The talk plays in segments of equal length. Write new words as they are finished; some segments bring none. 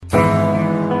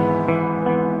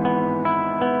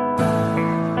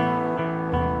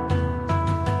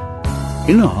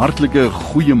En 'n hartlike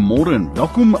goeiemôre en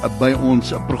welkom by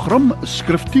ons program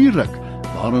Skriftuurlik,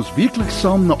 waar ons weekliks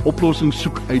saam na oplossings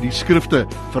soek uit die skrifte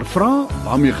vir vrae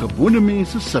waarmee gewone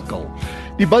mense sukkel.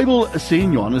 Die Bybel sê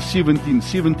in Johannes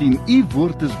 17:17, U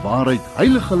woord is waarheid,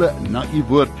 heilig hulle na U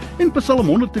woord. En Psalm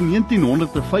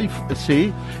 119:105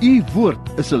 sê, U woord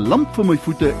is 'n lamp vir my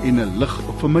voete en 'n lig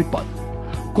vir my pad.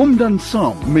 Kom dan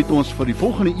saam met ons vir die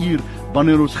volgende uur,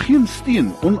 wanneer ons geen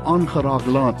steen onaangeraak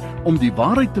laat om die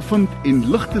waarheid te vind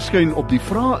en lig te skyn op die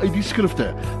vrae uit die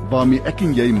skrifte waarmee ek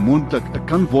en jy moontlik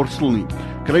kan worstel nie.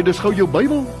 Kry dus gou jou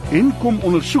Bybel en kom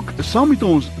ondersoek saam met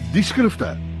ons die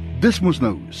skrifte. Dis mos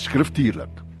nou skriftuurlik.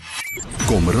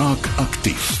 Kom raak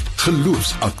aktief,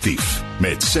 geloofsaktief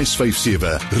met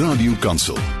 657 Radio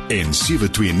Kansel en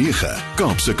 729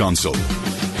 Kaapse Kansel.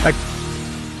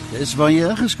 Dis waar jy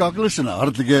ingeskakel is en 'n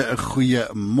hartlike goeie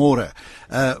môre.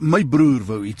 My broer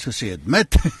wou iets gesê het.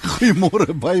 Met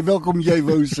goeiemôre, baie welkom jy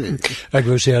wou sê. Ek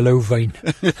wou sê hallo Wyn.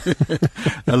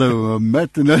 Hallo Met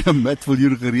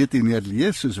Viljoen gereed in die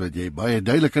ateljee, soos wat jy baie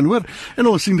duidelik kan hoor. En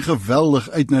ons sien geweldig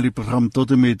uit na die program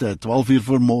tot en met 12 uur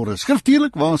voor môre.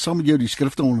 Skriftuurlik waar ons saam met jou die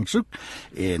skrifte ondersoek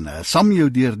en saam met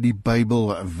jou deur die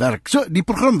Bybel werk. So, die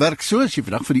program werk so as jy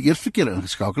vandag vir die eerste keer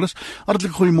ingeskakel is.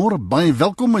 Hartlike goeiemôre, baie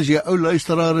welkom as jy 'n ou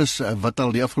luisteraar is wat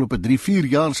al die afgelope 3-4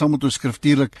 jaar saam met ons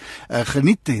skriftuurlik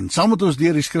geniet en saam met ons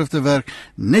deur die skrifte werk,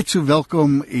 net so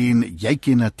welkom en jy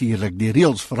ken natuurlik die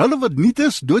reëls. Vir hulle wat nie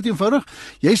is, dood eenvoudig,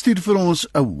 jy stuur vir ons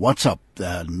 'n WhatsApp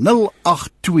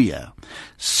 082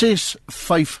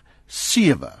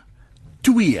 657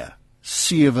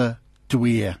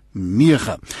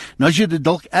 2729. Nou as jy dit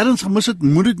dalk ergens gemis het,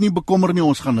 moet dit nie bekommer nie,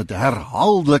 ons gaan dit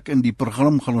herhaaldelik in die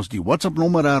program, gaan ons die WhatsApp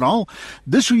nommer herhaal.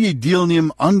 Dis hoe jy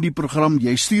deelneem aan die program,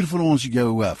 jy stuur vir ons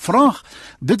jou vraag,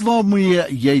 dit waarmee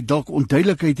jy dalk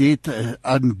onduidelikheid het,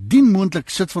 indien moontlik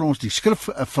sit vir ons die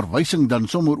skrifverwysing dan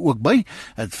sommer ook by,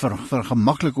 het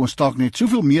vergemaklik ons taak net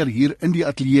soveel meer hier in die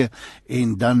ateljee,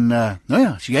 en dan, nou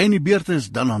ja, as jy in die beurt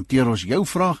is, dan hanteer ons jou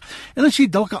vraag, en as jy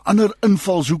dalk 'n ander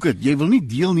invalshoek het, jy wil nie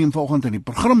deelneem vanoggend in die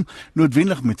program,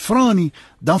 noodwendig met vrae nie,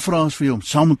 dan vra ons vir jou om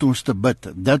saam met ons te bid,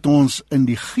 dat ons in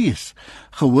die gees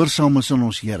gehoorsaam is aan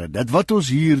ons Here, dat wat ons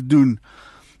hier doen,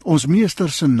 ons meester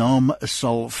se naam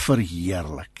sal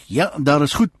verheerlik. Ja, daar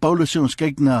is goed, Paulus sê ons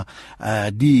kyk na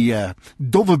die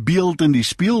dowwe beeld in die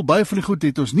spieël, baie van die goed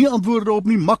het ons nie antwoorde op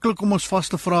nie, maklik om ons vas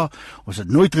te vra, ons het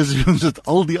nooit gesê ons het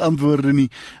al die antwoorde nie,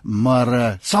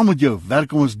 maar saam met jou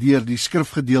werk ons deur die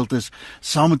skrifgedeeltes,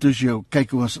 saam met ons jou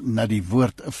kyk ons na die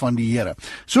woord van die Here.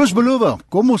 Soos beloof,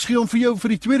 kom ons gee hom vir jou vir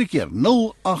die tweede keer,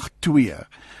 082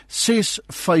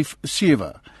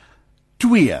 657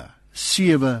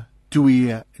 2729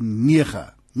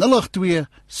 082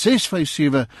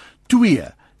 657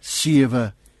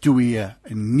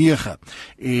 2729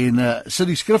 en sit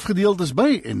die skrifgedeeltes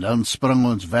by en dan spring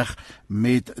ons weg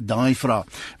met daai vraag.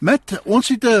 Ons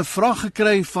het 'n vraag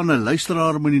gekry van 'n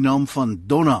luisteraar met die naam van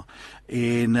Donna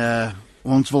en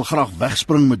ons wil graag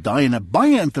wegspring met daai en 'n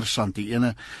baie interessante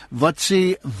ene wat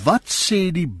sê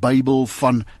die Bybel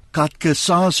van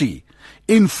katekisasie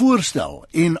en voorstel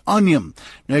en aanneem.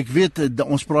 Nou ek weet,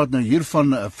 ons praat nou hier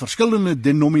van verskillende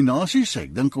denominasies,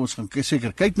 ek dink ons gaan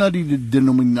seker kyk na die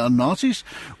denominasies,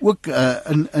 ook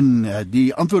in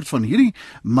die antwoord van hierdie,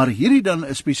 maar hierdie dan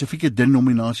 'n spesifieke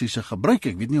denominasie se gebruik,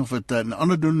 ek weet nie of dit in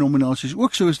ander denominasies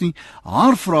ook so is nie.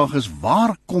 Haar vraag is,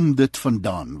 waar kom dit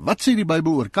vandaan? Wat sê die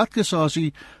Bybel oor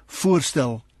katekisasie,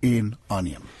 voorstel en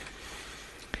aanneem?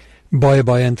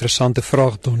 Baie interessante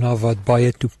vraag, Donna, wat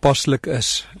baie toepaslik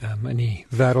is in die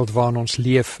wêreld waarin ons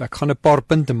leef. Ek gaan 'n paar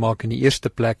punte maak in die eerste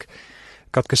plek.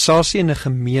 Katekisasie in 'n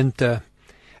gemeente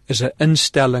is 'n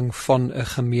instelling van 'n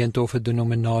gemeente of 'n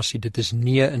denominasie. Dit is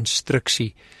nie 'n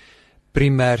instruksie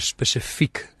primêr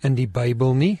spesifiek in die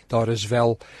Bybel nie. Daar is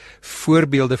wel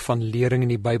voorbeelde van lering in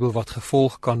die Bybel wat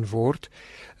gevolg kan word.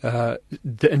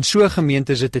 In so 'n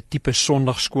gemeente is dit 'n tipe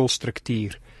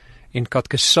sondagskoolstruktuur. En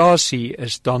katekisasie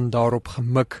is dan daarop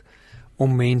gemik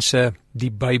om mense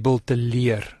die Bybel te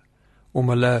leer, om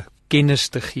hulle kennis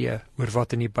te gee oor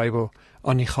wat in die Bybel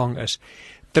aan die gang is.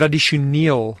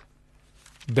 Tradisioneel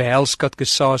behels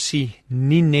katekisasie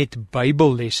nie net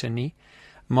Bybellesse nie,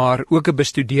 maar ook 'n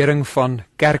bestudering van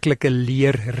kerklike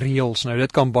leerreëls. Nou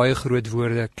dit kan baie groot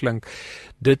woorde klink.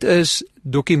 Dit is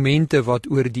dokumente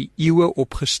wat oor die eeue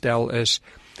opgestel is,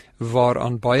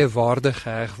 waaraan baie waarde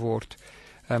geheg word.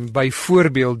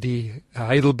 Byvoorbeeld die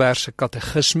Heidelbergse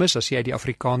katekismes, as jy uit die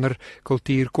Afrikaner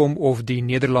kultuur kom, of die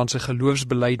Nederlandse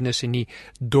geloofsbelijdenis en die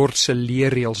Dordtse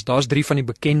leerreëls, daar's 3 van die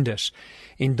bekendes.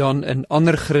 En dan in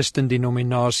ander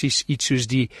Christendenominasies iets soos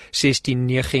die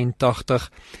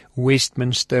 1689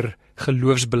 Westminster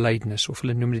geloofsbelijdenis, of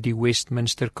hulle noem dit die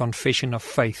Westminster Confession of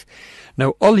Faith.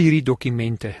 Nou al hierdie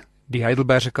dokumente, die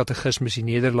Heidelbergse Katekismus, die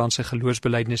Nederlandse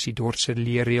geloofsbelijdenis, die Dordtse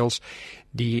leerreëls,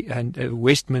 die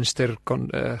Westminster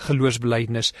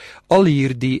geloofsbelijdenis, al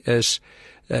hierdie is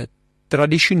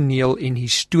tradisioneel en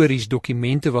histories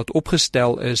dokumente wat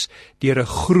opgestel is deur 'n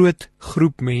groot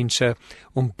groep mense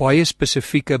om baie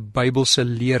spesifieke Bybelse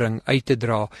lering uit te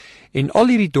dra. En al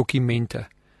hierdie dokumente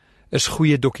is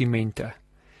goeie dokumente.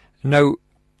 Nou,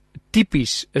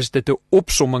 tipies is dit 'n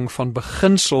opsomming van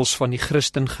beginsels van die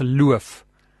Christen geloof,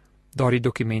 daardie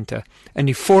dokumente, in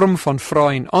die vorm van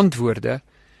vrae en antwoorde,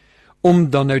 om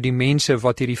dan nou die mense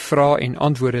wat hierdie vrae en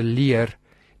antwoorde leer,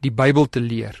 die Bybel te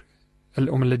leer,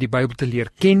 om hulle die Bybel te leer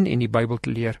ken en die Bybel te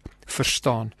leer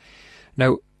verstaan.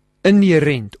 Nou,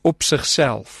 inherent op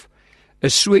sigself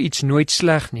is so iets nooit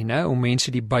sleg nie, né, om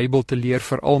mense die Bybel te leer,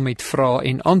 veral met vrae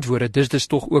en antwoorde. Dis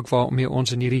tog ook waarmee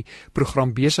ons in hierdie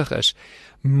program besig is.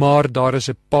 Maar daar is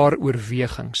 'n paar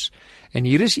oorwegings. En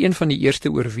hier is een van die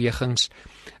eerste oorwegings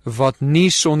wat nie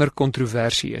sonder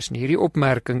kontroversie is nie. Hierdie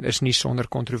opmerking is nie sonder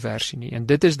kontroversie nie. En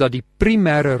dit is dat die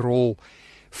primêre rol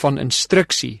van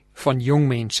instruksie van jong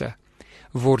mense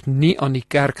word nie aan die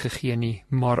kerk gegee nie,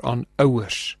 maar aan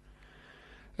ouers.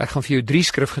 Ek gaan vir jou 3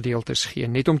 skrifgedeeltes gee,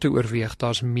 net om te oorweeg.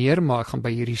 Daar's meer, maar ek gaan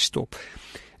by hierdie stop.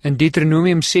 In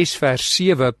Deuteronomium 6 vers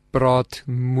 7 praat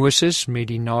Moses met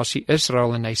die nasie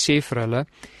Israel en hy sê vir hulle,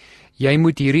 jy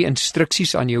moet hierdie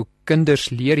instruksies aan jou kinders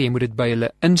leer, jy moet dit by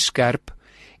hulle inskerp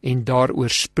en daaroor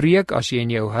spreek as jy in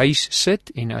jou huis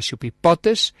sit en as jy op die pad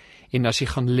is en as jy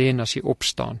gaan lê en as jy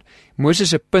opstaan. Moses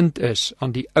se punt is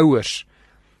aan die ouers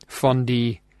van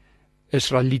die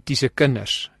Israelitiese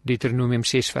kinders, Deuteronomium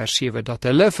 6 vers 7, dat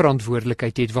hulle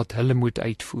verantwoordelikheid het wat hulle moet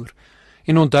uitvoer.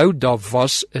 En onthou, daar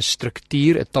was 'n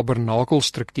struktuur, 'n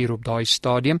tabernakelstruktuur op daai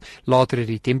stadium, later het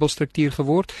die tempelstruktuur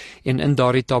geword, en in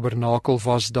daardie tabernakel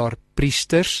was daar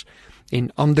priesters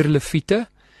en ander leviete,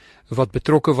 wat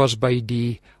betrokke was by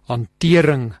die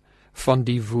hantering van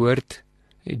die woord,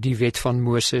 die wet van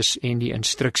Moses en die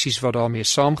instruksies wat daarmee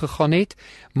saamgegaan het,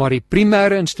 maar die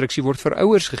primêre instruksie word vir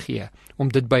ouers gegee, om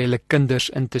dit by hulle kinders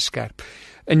in te skerp.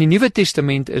 In die Nuwe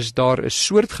Testament is daar 'n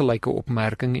soortgelyke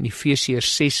opmerking in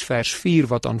Efesiërs 6 vers 4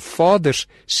 wat aan vaders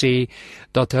sê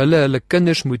dat hulle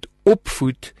kinders moet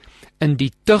opvoed in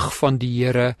die tug van die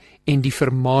Here en die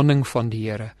vermaaning van die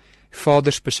Here.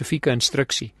 Vader spesifieke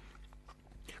instruksie.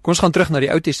 Kom ons gaan terug na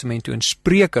die Ou Testament toe in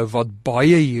Spreuke wat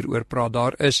baie hieroor praat.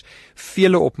 Daar is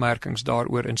vele opmerkings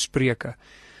daaroor in Spreuke.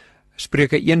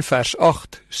 Spreuke 1 vers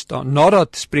 8 staan,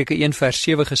 nadat Spreuke 1 vers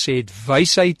 7 gesê het,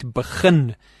 wysheid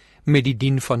begin met die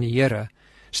dien van die Here,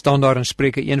 staan daar in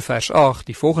Spreuke 1 vers 8,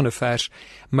 die volgende vers,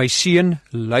 my seun,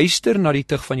 luister na die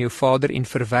tug van jou vader en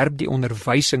verwerp die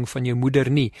onderwysing van jou moeder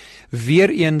nie.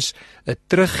 Weereens 'n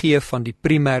teruggee van die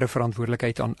primêre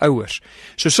verantwoordelikheid aan ouers.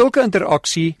 So sulke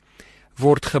interaksie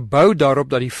word gebou daarop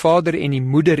dat die vader en die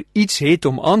moeder iets het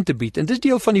om aan te bied. En dit is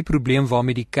deel van die probleem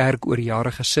waarmee die kerk oor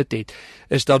jare gesit het,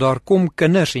 is dat daar kom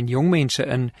kinders en jong mense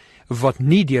in wat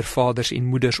nie deur vaders en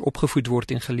moeders opgevoed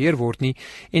word en geleer word nie,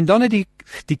 en dan het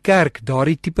die kerk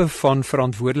daardie tipe van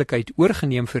verantwoordelikheid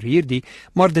oorgeneem vir hierdie,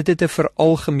 maar dit het 'n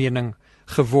veralgemening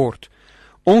geword.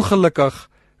 Ongelukkig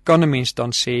kan 'n mens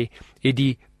dan sê, het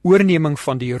die oorneming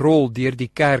van die rol deur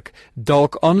die kerk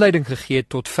dalk aanleiding gegee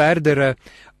tot verdere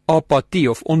apatie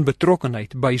of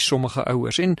onbetrokkenheid by sommige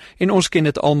ouers. En ons ken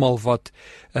dit almal wat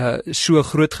so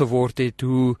groot geword het,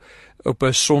 hoe op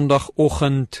 'n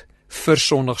Sondagoggend vir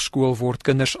Sondagskool word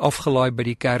kinders afgelaai by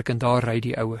die kerk en daar ry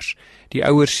die ouers. Die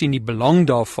ouers sien die belang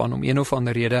daarvan om een of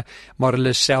ander rede, maar hulle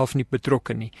is self nie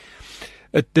betrokke nie.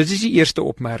 Dit is die eerste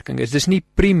opmerking. Dit is nie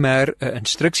primêr 'n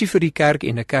instruksie vir die kerk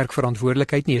en 'n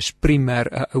kerkverantwoordelikheid nie, is primêr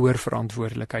 'n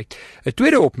ouerverantwoordelikheid. 'n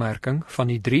Tweede opmerking van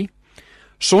die 3,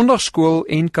 Sondagskool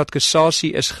en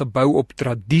katekisasie is gebou op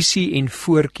tradisie en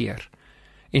voorkeur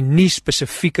en nie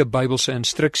spesifieke Bybelse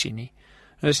instruksie nie.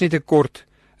 Dit is net 'n kort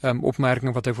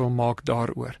opmerking wat ek wil maak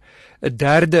daaroor. 'n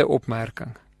Derde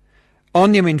opmerking.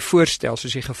 Aanneem en voorstel,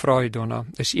 soos jy gevra het, Donna,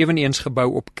 is eweneens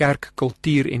gebou op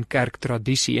kerkkultuur en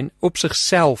kerktradisie en op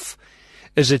sigself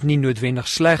is dit nie noodwendig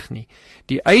sleg nie.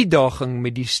 Die uitdaging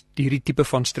met hierdie tipe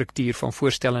van struktuur van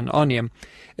voorstel en aanneem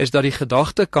is dat die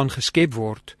gedagte kan geskep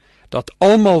word dat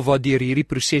almal wat deur hierdie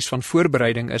proses van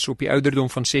voorbereiding is op die ouderdom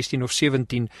van 16 of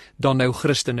 17 dan nou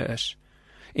Christene is.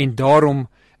 En daarom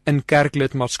in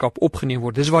kerklidmaatskap opgeneem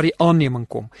word. Dis waar die aanneming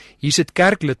kom. Hier sit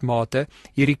kerklidmate,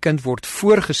 hierdie kind word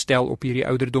voorgestel op hierdie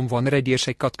ouderdom wanneer hy deur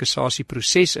sy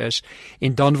katekisasieproses is,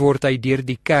 en dan word hy deur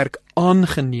die kerk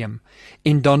aangeneem,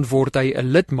 en dan word hy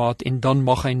 'n lidmaat, en dan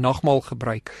mag hy nagmaal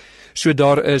gebruik. So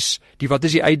daar is, wat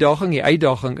is die uitdaging? Die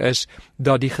uitdaging is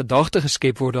dat die gedagte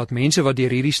geskep word dat mense wat deur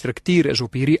hierdie struktuur is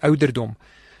op hierdie ouderdom,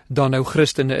 dan nou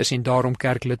Christene is en daarom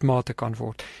kerklidmate kan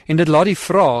word. En dit laat die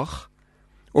vraag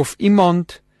of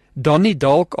iemand dan nie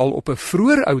dalk al op 'n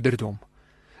vroeër ouderdom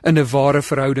in 'n ware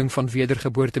verhouding van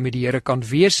wedergeboorte met die Here kan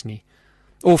wees nie.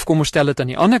 Of kom ons stel dit aan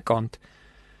die ander kant,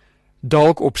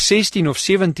 dalk op 16 of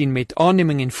 17 met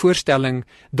aanneming en voorstelling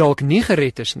dalk nie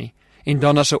gered is nie, en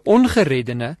dan as 'n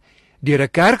ongereddene deur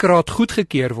 'n kerkraad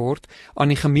goedgekeur word, aan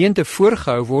die gemeente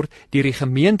voorgehou word, deur die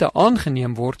gemeente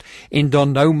aangeneem word, en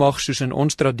dan nou mag, soos in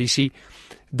ons tradisie,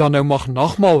 dan nou mag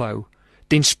nagmaal hou,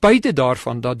 ten spyte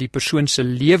daarvan dat die persoon se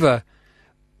lewe,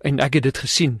 en ek het dit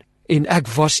gesien, en ek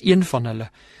was een van hulle.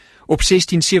 Op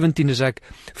 16, 17 is ek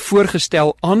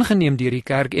voorgestel aangeneem deur die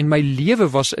kerk, en my lewe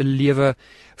was 'n lewe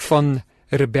van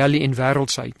rebellie en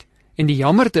wêreldsheid. En die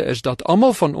jammerte is dat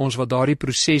almal van ons wat daardie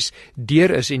proses deur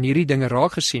is en hierdie dinge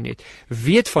raak gesien het,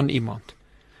 weet van iemand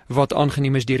wat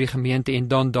aangeneem is deur die gemeente en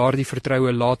dan daardie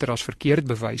vertroue later as verkeerd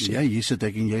bewys het. Ja, hier sit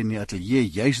ek en jy in die ateljee,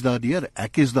 jy's daardeur,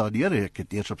 ek is daardeur, ek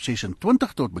het eers op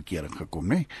 26 tot bekering gekom,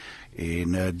 né?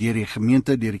 En deur die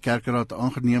gemeente, deur die kerkraad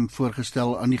aangeneem,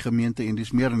 voorgestel aan die gemeente en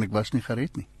dis meer, en ek was nie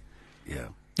gered nie. Ja.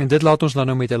 En dit laat ons dan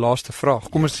nou met 'n laaste vraag.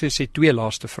 Kom ons sê twee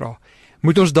laaste vrae.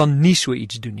 Moet ons dan nie so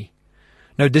iets doen nie?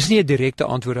 Nou, dis nie 'n direkte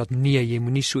antwoord dat nee, jy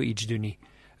moet nie so iets doen nie.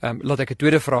 Laat ek 'n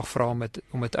tweede vraag vra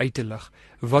om dit uit te lig.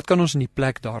 Wat kan ons in die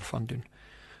plek daarvan doen?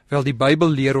 Wel, die Bybel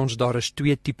leer ons daar is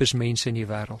twee tipes mense in die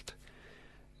wêreld.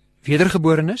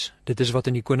 Wedergeborenes, dit is wat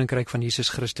in die koninkryk van Jesus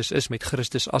Christus is, met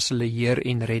Christus as hulle Heer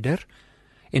en Redder,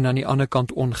 en aan die ander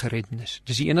kant ongereddenes.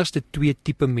 Dis die enigste twee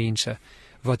tipe mense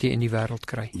wat jy in die wêreld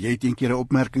kry. Jy het een keer 'n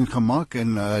opmerking gemaak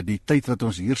in die tyd wat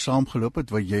ons hier saamgeloop het,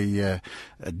 wat jy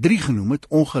 3 genoem het,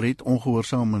 ongered,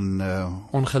 ongehoorsaam en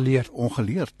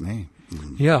ongeleerd, nee.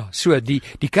 Ja, so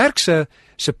die kerk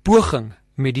se poging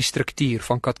met die struktuur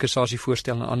van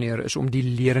katekisasievoorstel en aanleer is om die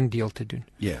lering deel te doen.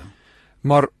 Ja.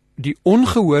 Maar die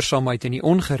ongehoorsaamheid en die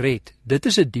ongered, dit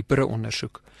is 'n diepere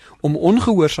ondersoek. Om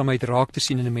ongehoorsaamheid raak te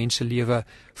sien in 'n mens se lewe,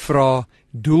 vra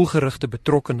doelgerigte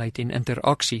betrokkenheid en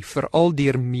interaksie, veral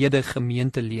deur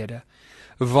mede-gemeentelede.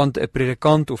 Want 'n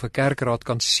predikant of 'n kerkraad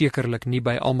kan sekerlik nie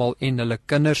by almal en hulle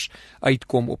kinders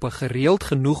uitkom op 'n gereelde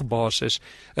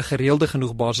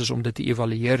genoeg basis om dit te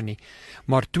evalueer nie.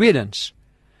 Maar tweedens,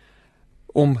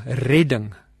 om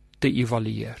redding te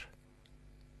evalueer.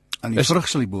 Aan die vrug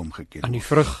sal die boom geken word. Aan die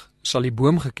vrug sal die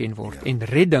boom geken word. Ja. En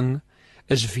redding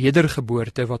is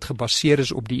wedergeboorte wat gebaseer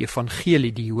is op die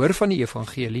evangelie, die hoor van die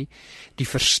evangelie, die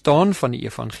verstaan van die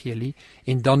evangelie,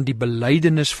 en dan die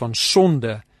belydenis van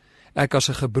sonde, ek as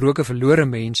 'n gebroke verlore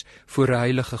mens voor 'n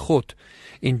heilige God.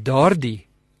 En daardie,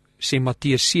 sê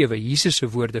Matteus 7, Jesus se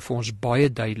woorde vir ons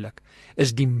baie duidelik,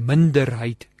 is die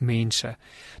minderheid mense.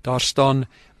 Daar staan,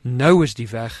 nou is die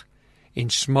weg, en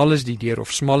smal is die deur,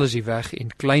 of smal is die weg,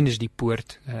 en klein is die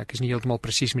poort, ek is nie heeltemal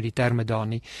presies met die terme daar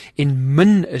nie, en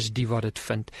min is die wat dit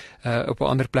vind, op 'n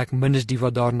ander plek, min is die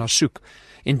wat daarna soek,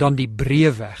 en dan die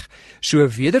breë weg. So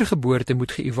wedergeboorte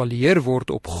moet geëvalueer word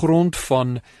op grond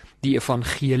van die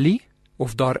evangelie,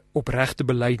 of daar opregte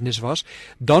belydenis was,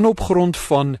 dan op grond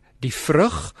van die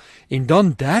vrug, en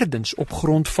dan derdens op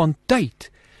grond van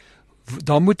tyd.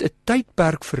 Daar moet 'n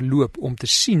tydperk verloop om te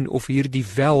sien of hierdie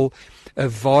wel 'n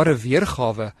ware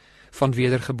weergawe van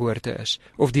wedergeboorte is,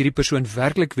 of die persoon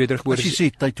werklik wedergebore is. As jy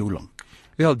sê tyd, hoe lank?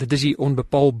 Wel, dit is die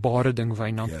onbepaalbare ding,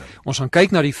 Wynand. Ja. Ons gaan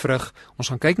kyk na die vrug, ons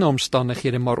gaan kyk na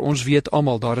omstandighede, maar ons weet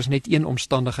almal, daar is net een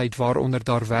omstandigheid waaronder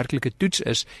daar werklike toets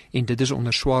is, en dit is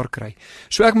onder swaar kry.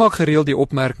 So ek maak gereeld die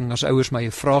opmerking as ouers my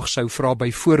 'n vraag sou vra,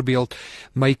 byvoorbeeld,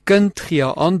 my kind gee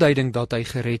 'n aanduiding dat hy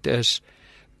gered is,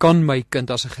 kan my kind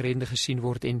as 'n geredde gesien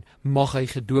word en mag hy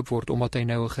gedoop word omdat hy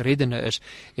nou 'n gereddene is?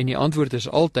 En die antwoord is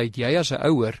altyd, jy as 'n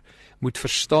ouer moet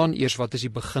verstaan eers wat is die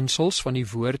beginsels van die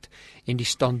woord en die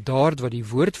standaard wat die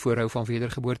woord voorhou van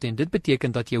wedergeboorte, en dit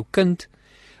beteken dat jou kind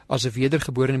as 'n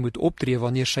wedergeborene moet optree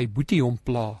wanneer sy boetie hom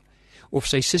pla, of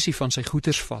sy sussie van sy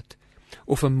goeders vat,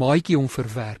 of 'n maatjie hom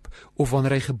verwerp, of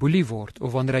wanneer hy geboelie word,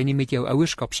 of wanneer hy nie met jou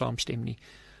ouerskap saamstem nie.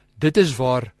 Dit is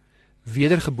waar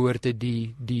wedergeboorte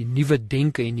die nuwe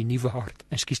denke en die nuwe hart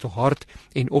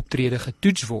en optrede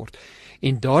getoets word.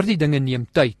 En daardie dinge neem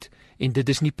tyd, en dit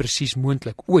is nie presies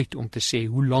moontlik ooit om te sê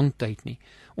hoe lang tyd nie.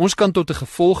 Ons kan tot 'n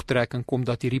gevolgtrekking kom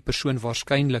dat hierdie persoon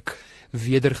waarskynlik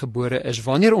wedergebore is,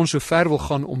 wanneer ons so ver wil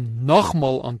gaan om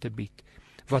nagmaal aan te bied,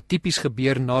 wat tipies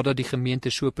gebeur nadat die gemeente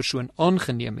so 'n persoon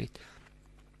aangeneem het.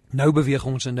 Nou beweeg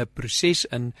ons in 'n proses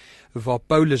in waar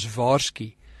Paulus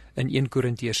waarsku in 1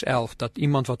 Korintiërs 11 dat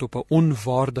iemand wat op 'n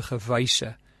onwaardige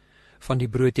wyse van die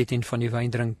brood eet en van die wyn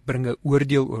drink, bring 'n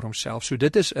oordeel oor homself. So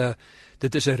dit is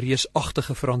 'n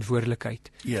reusagtige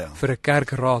verantwoordelikheid vir 'n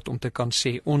kerkraad om te kan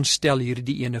sê, ons stel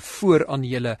hierdie ene voor aan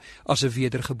julle as 'n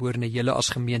wedergeborene, julle as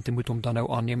gemeente moet hom dan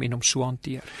nou aanneem en hom so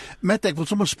hanteer. Met ek wil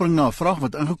sommer spring na 'n vraag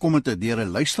wat ingekom het deur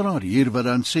 'n luisteraar hier wat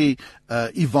dan sê,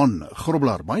 Ivan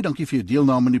Groblaar, baie dankie vir jou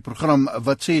deelname in die program,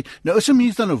 wat sê, nou is 'n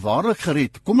mens dan nou waarlik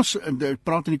gered? Kom ons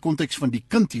praat in die konteks van die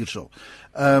kind hierso.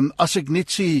 As ek net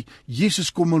sê,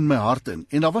 Jesus kom in my hart in,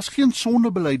 en daar was geen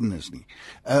sondebelydenis nie.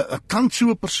 Kan so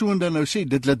 'n persoon dan nou sê,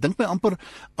 dit dink my amper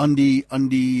aan die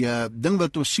ding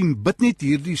wat ons sien, bid net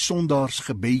hierdie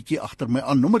sondaarsgebedjie agter my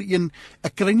aan. Nommer 1,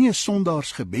 ek kry nie 'n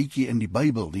sondaarsgebedjie in die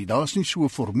Bybel nie, daar's nie so 'n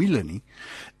formule nie.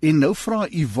 En nou vra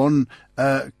Yvonne,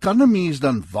 kan 'n mens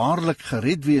dan waarlik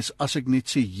gered wees as ek net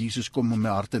sê, Jesus kom in my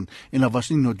hart in, en daar was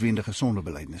nie noodwendige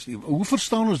sondebelydenis nie? Hoe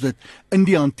verstaan ons dit in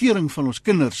die hantering van ons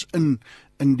kinders,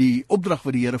 in die opdrag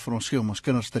wat die Here vir ons gee om ons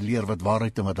kinders te leer wat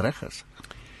waarheid en wat reg is?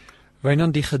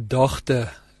 Wynand, die gedagte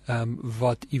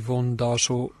wat Yvonne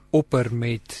daarso opper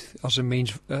met, as 'n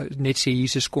mens net sê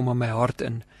Jesus kom in my hart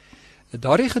in,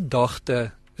 daardie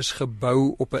gedagte is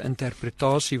gebou op 'n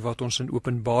interpretasie wat ons in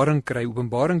Openbaring kry.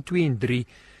 Openbaring 2 en 3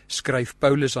 skryf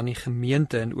Paulus aan die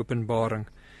gemeente in Openbaring,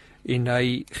 en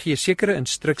hy gee sekere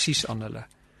instruksies aan hulle.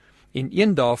 En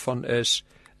een daarvan is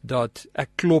dat ek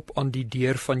klop aan die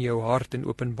deur van jou hart in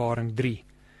Openbaring 3.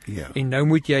 Ja. En nou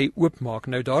moet jy oopmaak.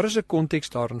 Nou daar is 'n konteks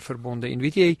daarin verbonde, en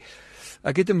weet jy,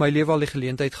 ek het in my lewe al die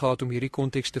geleentheid gehad om hierdie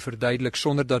konteks te verduidelik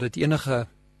sonder dat dit enige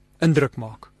indruk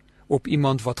maak op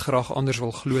iemand wat graag anders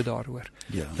wil glo daaroor.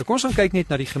 Ja. Nou kom ons gaan kyk net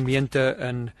na die gemeente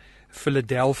in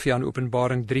Philadelphia in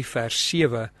Openbaring 3 vers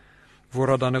 7, word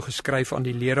daar dan nou geskryf aan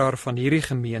die leraar van hierdie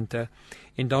gemeente,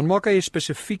 en dan maak hy 'n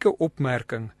spesifieke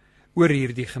opmerking oor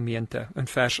hierdie gemeente in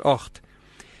vers 8.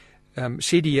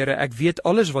 Sê die Here, ek weet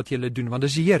alles wat julle doen, want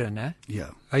dis die Here, né?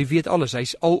 Ja. Hy weet alles,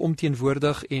 hy's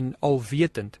alomteenwoordig en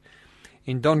alwetend.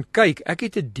 En dan kyk, ek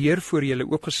het 'n deur voor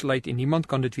julle oopgesluit en niemand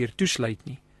kan dit weer toesluit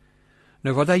nie.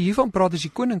 Nou wat hy hiervan praat is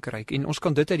die koninkryk, en ons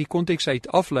kan dit uit die konteks uit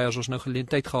aflei as ons nou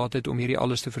geleentheid gehad het om hierdie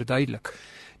alles te verduidelik.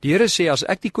 Die Here sê, as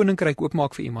ek die koninkryk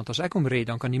oopmaak vir iemand, as ek hom red,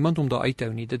 dan kan niemand hom daar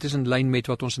uithou nie. Dit is in lyn met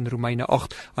wat ons in Romeine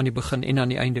 8 aan die begin en aan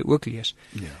die einde ook lees.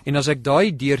 Ja. En as ek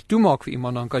daai deur toemaak vir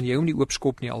iemand, dan kan jy hom nie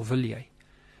oopskop nie, al wil jy.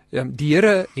 Die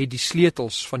Here het die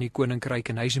sleutels van die koninkryk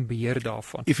en hy is in beheer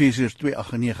daarvan. Efesiërs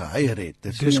 2:8-9, hy red.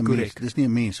 Dis nie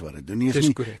 'n mens wat dit doen nie. Dis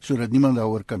nie sodat niemand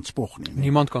daaroor kan spog nie.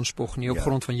 Niemand kan spog nie op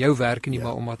grond van jou werke nie,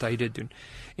 maar omdat hy dit doen.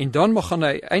 En dan gaan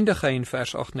hy eindig in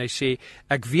vers 8 en hy sê,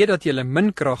 ek weet dat julle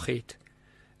min krag het.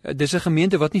 Dis 'n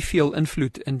gemeente wat nie veel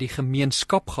invloed in die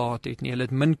gemeenskap gehad het nie. Hulle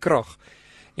het min krag.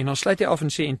 En dan sluit hy af en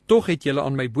sê, en tog het julle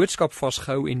aan my boodskap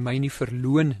vasgehou en my nie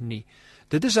verloon nie.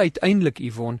 Dit is uiteindelik,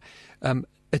 Yvonne,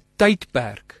 'n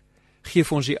tydperk gee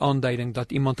vir ons die aanduiding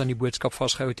dat iemand aan die boodskap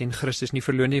vasgehou het en Christus nie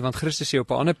verloon nie, want Christus sê op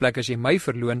 'n ander plek, as jy my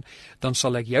verloon, dan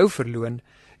sal ek jou verloon,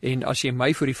 en as jy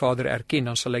my voor die Vader erken,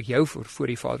 dan sal ek jou voor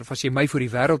die Vader, of as jy my voor die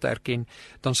wêreld erken,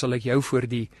 dan sal ek jou voor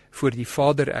die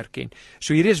Vader erken.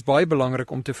 So hier is baie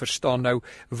belangrik om te verstaan. Nou,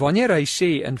 wanneer hy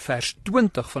sê in vers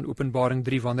 20 van Openbaring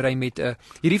 3, wanneer hy met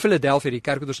hierdie Philadelphia, die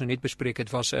kerk wat ons nou net bespreek het,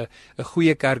 was 'n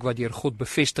goeie kerk wat deur God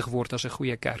bevestig word as 'n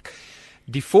goeie kerk.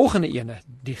 Die volgende ene,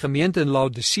 die gemeente in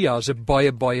Laodicea, is 'n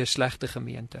baie slegte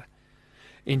gemeente.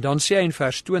 En dan sê hy in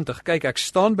vers 20, kyk, ek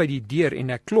staan by die deur en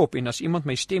ek klop, en as iemand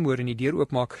my stem hoor en die deur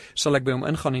oopmaak, sal ek by hom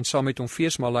ingaan en saam met hom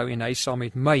feesmaal hou en hy saam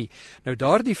met my. Nou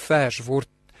daardie vers word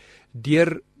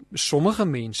deur sommige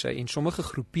mense en sommige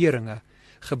groeperinge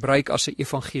gebruik as 'n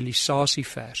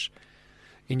evangelisasievers.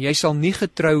 En jy sal nie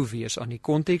getrou wees aan die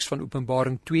konteks van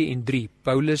Openbaring 2 en 3,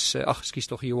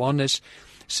 Johannes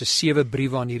se 7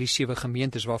 briewe aan hierdie 7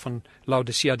 gemeentes, waarvan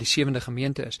Laodicea die 7de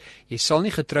gemeente is. Jy sal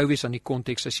nie getrou wees aan die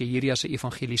konteks as jy hierdie as 'n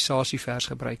evangelisasievers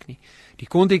gebruik nie. Die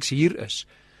konteks hier is,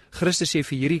 Christus sê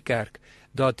vir hierdie kerk,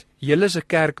 dat julle is 'n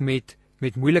kerk met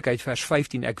moeilikheid, vers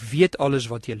 15, ek weet alles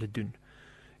wat julle doen.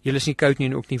 Julle is nie koud nie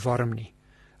en ook nie warm nie.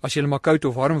 As julle maar koud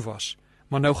of warm was,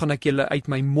 maar nou gaan ek julle uit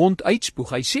my mond uitspoeg.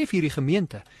 Hy sê vir hierdie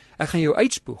gemeente, ek gaan jou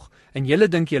uitspoeg, en julle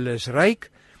dink julle is ryk,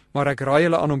 maar ek raai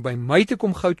julle aan om by my te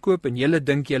kom goud koop, en julle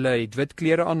dink julle het wit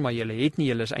klere aan, maar julle het nie,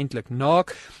 julle is eintlik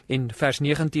naak. En vers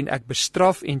 19, ek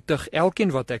bestraf en tug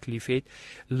elkeen wat ek lief het,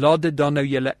 laat dit dan nou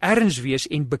julle erns wees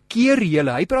en bekeer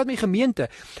julle. Hy praat met die gemeente,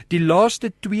 die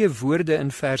laaste 2 woorde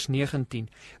in vers 19,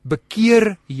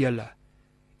 bekeer julle.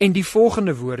 En die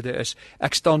volgende woorde is,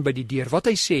 ek staan by die deur. Wat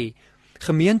hy sê,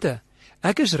 gemeente,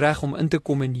 Ek is reg om in te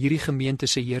kom in hierdie gemeente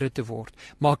se Here te word,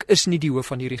 maar ek is nie die hoof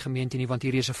van hierdie gemeente nie, want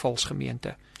hierdie is 'n vals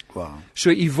gemeente. Wow. So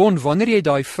Yvonne, wanneer jy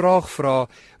daai vraag vra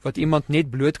wat iemand net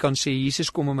bloot kan sê,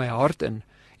 Jesus kom in my hart in,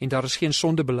 en daar is geen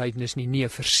sondebelydenis nie, nee,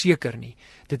 verseker nie.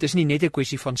 Dit is nie net 'n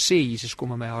kwessie van sê Jesus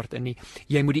kom in my hart in nie.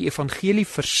 Jy moet die evangelie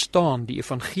verstaan. Die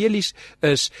evangelies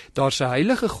is, daar's 'n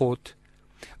heilige God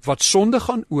wat sonde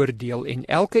gaan oordeel en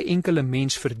elke enkele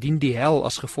mens verdien die hel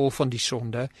as gevolg van die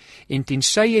sonde, en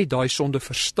tensy jy daai sonde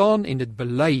verstaan en dit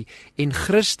bely en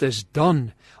Christus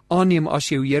dan aanneem as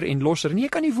jou Heer en Losser, en jy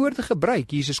kan die woorde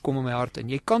gebruik, Jesus kom in my hart in,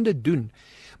 jy kan dit doen,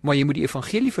 maar jy moet die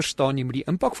evangelie verstaan, jy moet die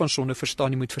impak van sonde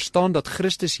verstaan, jy moet verstaan dat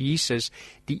Christus Jesus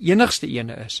die enigste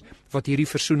ene is wat hierdie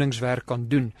versoeningswerk kan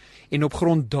doen, en op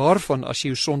grond daarvan, as jy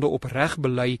jou sonde opreg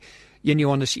bely, 1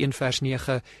 Johannes 1 vers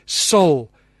 9, sal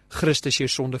Christus jou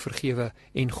sonde vergewe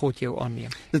en God jou aanneem.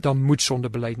 Dan moet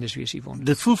sondebelydenis wees, Yvonne.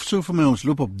 Dit voel so vir my, ons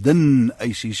loop op dun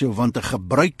ys hierso, want 'n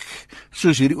gebruik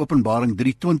soos hierdie Openbaring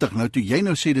 3:20, nou toe jy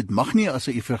nou sê dit mag nie as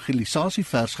 'n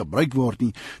evangelisasievers gebruik word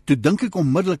nie, toe dink ek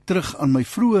onmiddellik terug aan my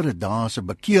vroeëre dae as 'n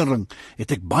bekering,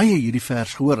 het ek baie hierdie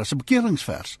vers gehoor as 'n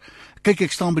bekeringsvers. Kyk,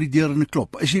 ek staan by die deur en ek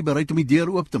klop. Is jy bereid om die deur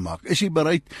oop te maak? Is jy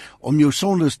bereid om jou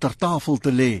sondes ter tafel te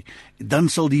lê? Dan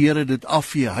sal die Here dit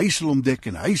afvee, hy sal hom dek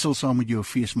en hy sal saam met jou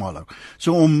feesmaal hou.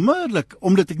 So onmiddellik,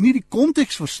 omdat ek nie die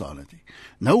konteks verstaan het nie.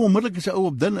 Nou onmiddellik is 'n ou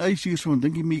op dun ys hier so en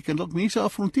dink jy kan dalk mense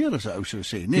afronteer as 'n ou sou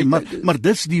sê. Nee, maar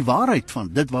dis die waarheid van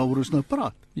dit waaroor ons nou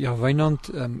praat. Ja, Wynand,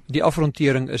 die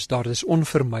afrontering is daar, dis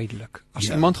onvermydelik. As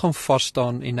iemand gaan vas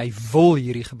staan en hy wil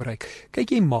hierdie gebruik, kyk,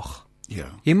 jy mag.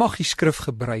 Ja. Jy mag die skrif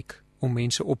gebruik om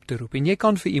mense op te roep. En jy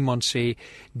kan vir iemand sê,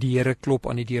 die Here klop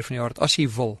aan die deur van jou hart, as jy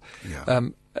wil. Ja.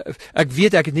 Ek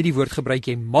weet ek het nie die woord gebruik,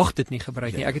 jy mag dit nie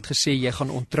gebruik nie. Ek het gesê, jy gaan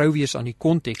ontrou wees aan die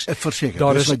konteks.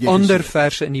 Daar is ander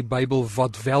verse in die Bybel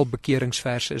wat wel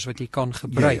bekeringsverse is, wat jy kan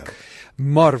gebruik. Ja.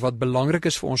 Maar wat belangrik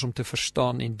is vir ons om te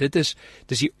verstaan, en dis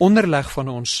die onderleg van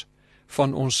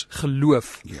ons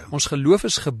geloof. Ja. Ons geloof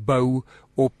is gebou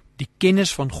op die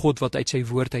kennis van God wat uit sy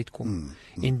woord uitkom.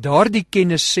 En daardie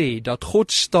kennis sê dat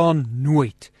God staan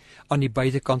nooit aan die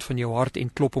buitekant van jou hart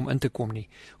en klop om in te kom nie.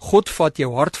 God vat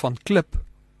jou hart van klip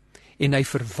en hy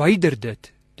verwyder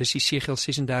dit. Dis Jesegiel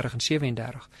 36 en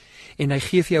 37. En hy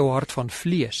gee vir jou hart van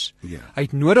vlees. Ja. Hy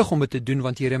het nodig om dit te doen,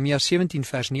 want Jeremia 17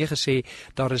 vers 9 sê,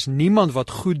 daar is niemand wat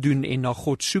goed doen en na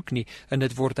God soek nie, en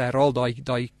dit word herhaal,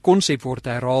 daai konsep word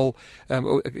herhaal,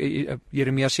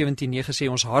 Jeremia 17:9 sê,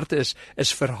 ons harte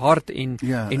is verhard en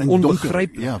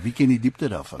onbegryplik. Ja, wie ken die diepte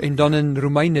daarvan? En dan in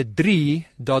Romeine 3,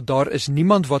 dat daar is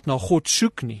niemand wat na God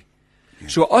soek nie.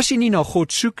 So as jy nie na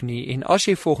God soek nie, en as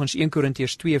jy volgens 1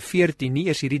 Korintiërs 2:14 nie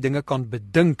eers hierdie dinge kan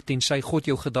bedink, tensy God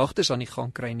jou gedagtes aan die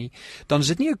gang kry nie, dan is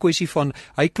dit nie 'n kwessie van,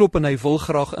 hy klop en hy wil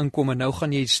graag inkom, en nou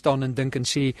gaan jy staan en dink en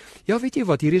sê, ja, weet jy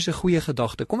wat, hier is 'n goeie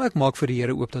gedagte, kom ek maak vir die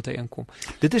Here oop dat hy inkom.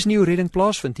 Dit is nie hoe redding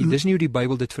plaasvind nie, dis nie hoe die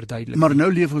Bybel dit verduidelik. Maar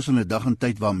nou leef ons in 'n dag en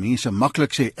tyd waar mense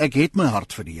maklik sê, ek het my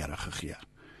hart vir die Here gegee.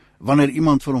 Wanneer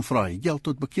iemand vir hom vra, het jy al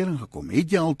tot bekering gekom? Het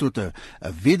jy al tot 'n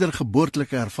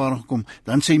wedergeboortelike ervaring gekom?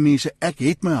 Dan sê mense, ek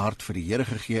het my hart vir die Here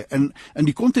gegee. In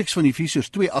die konteks van Efesiërs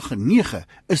 2:8 en 9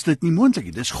 is dit nie moontlik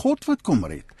nie. Dis God wat kom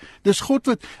red. Dis God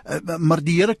wat maar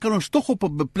die Here kan ons tog op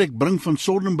 'n plek bring van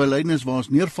sondebelydenis waar ons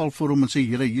neerval voor hom en sê,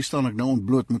 Here, hier staan ek nou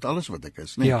ontbloot met alles wat ek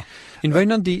is, nee. Ja. En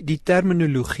Wynand, die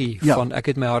terminologie van ek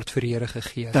het my hart vir die Here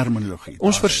gegee. Terminologie.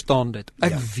 Ons verstaan dit.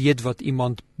 Ek weet wat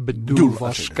iemand bedoel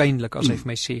waarskynlik as hy vir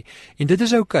my sê. En dit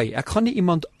is oukei. Ek gaan nie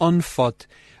iemand aanvat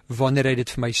wanneer hy dit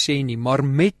vir my sê nie, maar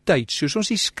met tyd, soos ons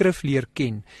die skrif leer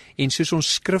ken, en soos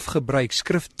ons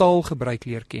skriftaal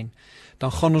leer ken,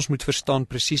 dan gaan ons moet verstaan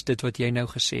presies dit wat jy nou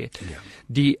gesê het. Ja.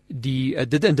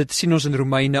 Dit sien ons in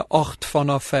Romeine 8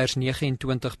 vanaf vers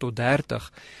 29 tot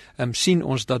 30, sien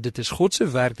ons dat dit is God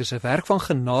se werk, dit is 'n werk van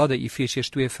genade, Efesiërs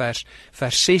 2 vers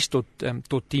 6 tot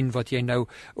 10, wat jy nou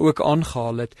ook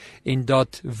aangehaal het, en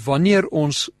dat wanneer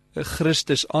ons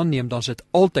Christus aanneem, dan is dit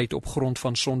altyd op grond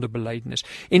van sondebelydenis.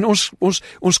 En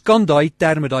ons kan daai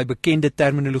terme, daai bekende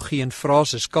terminologie en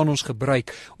frases kan ons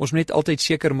gebruik. Ons moet net altyd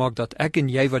seker maak dat ek en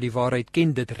jy wat die waarheid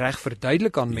ken, dit reg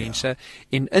verduidelik aan mense,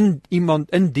 en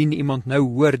indien iemand nou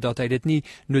hoor dat hy dit nie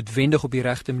noodwendig op die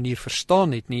regte manier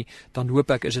verstaan het nie, dan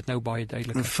hoop ek is dit nou baie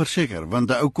duideliker. Verseker, want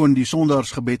 'n ou kon die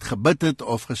sondaarsgebed gebid het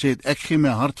of gesê het, ek gee my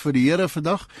hart vir die Here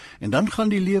vandag, en dan gaan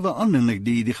die lewe aan, en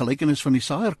die gelykenis van die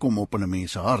saaier kom op in 'n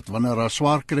mens se hart. Wanneer daar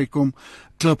swaar kry kom,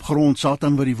 klip grond,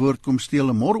 Satan wat die woord kom steel,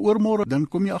 en môre, dan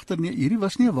kom jy agter, nee, hierdie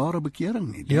was nie 'n ware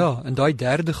bekering nie. Ja, en daai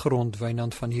derde grond,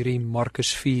 Wynand, van hierdie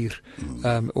Markus 4,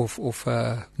 of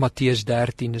Matteus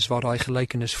 13, is waar daai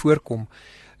gelykenis voorkom.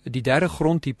 Die derde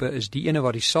grondtipe is die ene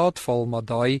waar die saad val,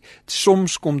 maar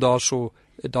soms kom daar so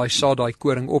daai saad, daai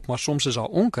koring op, maar soms is daar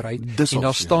onkruid en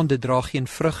daar staan dit dra geen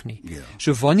vrug nie. Ja.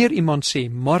 So wanneer iemand sê,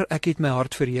 maar ek het my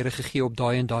hart vir die Here gegee op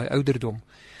daai en daai ouderdom,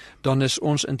 dan is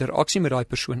ons interaksie met daai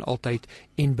persoon altyd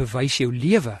en bewys jou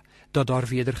lewe dat daar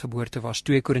wedergeboorte was.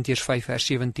 2 Korintiërs 5 vers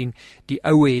 17, die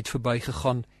oue het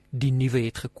verbygegaan, die nuwe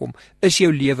het gekom. Is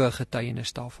jou lewe 'n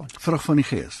getuienis daarvan? Vrug van die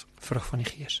Gees. Vrug van die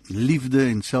Gees. Liefde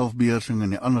en selfbeheersing en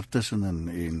die ander tussenin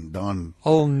en dan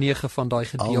al 9 van daai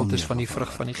gedeeltes van die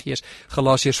vrug van die Gees.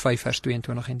 Galasiërs 5 vers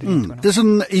 22 en 23.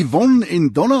 Tussen Yvonne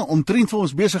en Donna omtrent vir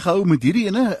ons besig gehou met hierdie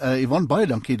ene. Yvonne, baie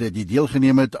dankie dat jy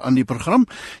deelgeneem het aan die program.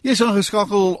 Jy is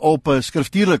aangeskakel op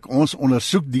skriftuurlik. Ons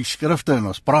ondersoek die skrifte en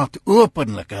ons praat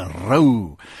openlik en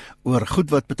rou oor goed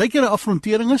wat baie keer 'n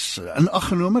afrontering is, in ag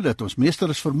genome dat ons meester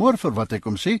is vermoor vir wat hy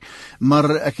kom sê,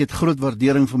 maar ek het groot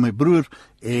waardering vir my broer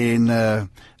en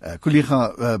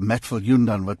kollega Matt Viljoen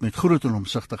dan, wat met groot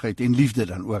omsigtigheid en liefde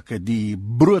dan ook die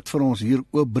brood vir ons hier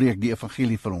oopbreek, die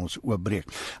evangelie vir ons oopbreek.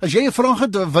 As jy 'n vraag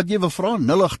het wat jy wil vra,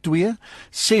 082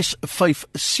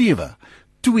 657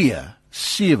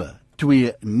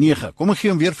 2729. Kom ek gee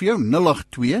hom weer vir jou,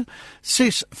 082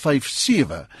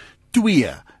 657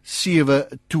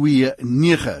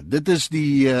 2729. Dit is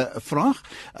die vraag,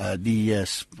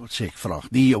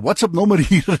 die WhatsApp nommer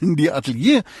hier in die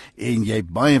ateljee en jy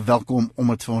baie welkom om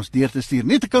dit vir ons deur te stuur.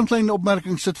 Net 'n kantlyn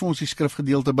opmerking sit vir ons die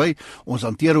skrifgedeelte by. Ons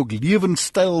hanteer ook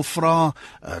lewenstyl vrae,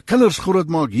 kinders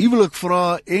grootmaak, huwelik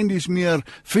vrae en dis meer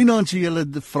finansiële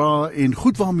vrae en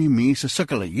goed waarmee mense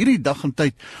sukkel. Hierdie dag en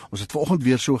tyd, ons het vanoggend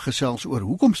weer so gesels oor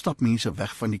hoekom stap mense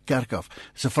weg van die kerk af.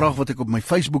 Dis 'n vraag wat ek op my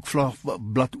Facebook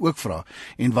blad ook vra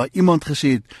en waar iemand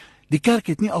gesê het, die kerk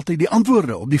het nie altyd die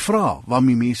antwoorde op die vrae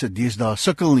waarmee mense deesdae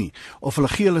sukkel nie, of hulle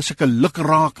gee hulle sulke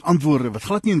lukraak antwoorde wat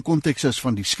glad nie in konteks is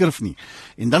van die skrif nie.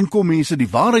 En dan kom mense die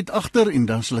waarheid agter en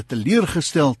dan is hulle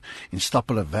teleurgesteld en stap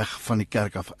hulle weg van die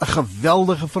kerk af. 'n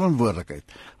Geweldige verantwoordelikheid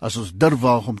as ons durf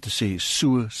waag om te sê,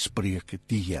 so spreek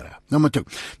die Here. Nommer 2,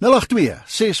 082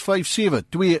 657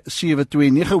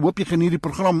 2729. Hoop jy geniet die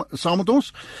program saam met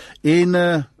ons.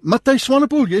 En Matthys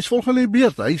Swanepoel, jy's volgende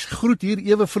beurt. Hy groet hier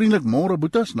ewe vriendelik, môre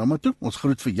boetas, nou maar toe, ons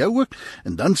groet vir jou ook.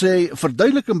 En dan sê hy,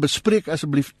 verduidelik en bespreek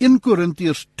asseblief 1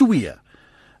 Korintiërs 2,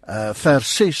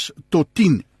 vers 6 tot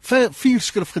 10. 4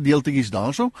 skrifgedeeltetjies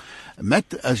daarso.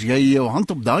 Met, as jy jou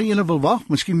hand op daai ene wil waag,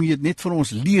 miskien moet jy dit net vir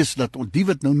ons lees, dat die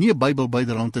wat nou nie 'n Bybel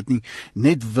byderhand het nie,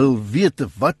 net wil weet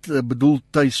wat bedoel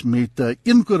Thys met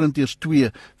 1 Korintiërs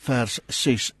 2, vers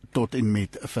 6 tot en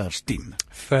met vers 10.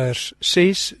 Vers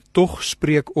 6, tog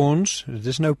spreek ons, dit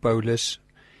is nou Paulus,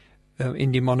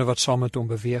 en die manne wat saam met hom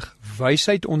beweeg,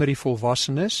 wysheid onder die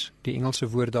volwassenes, die Engelse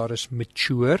woord daar is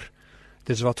mature,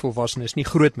 dit is wat volwassen is, nie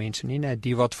groot mense nie, net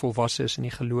die wat volwasse is in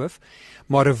die geloof,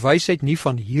 maar 'n wysheid nie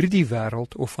van hierdie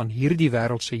wêreld of van hierdie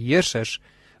wêreld se heersers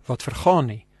wat vergaan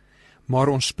nie, maar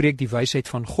ons spreek die wysheid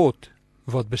van God,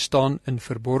 wat bestaan in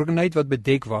verborgenheid wat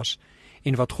bedek was,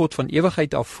 en wat God van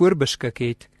ewigheid af voorbeskik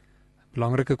het,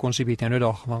 belangrike konsep het nou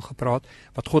daarvan gepraat,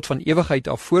 wat God van ewigheid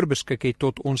af voorbeskik het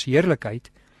tot ons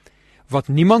heerlikheid, wat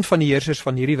niemand van die heersers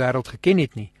van hierdie wêreld geken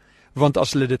het nie, want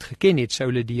as hulle dit geken het, sou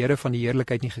hulle die Here van die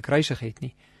heerlikheid nie gekruisig het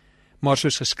nie. Maar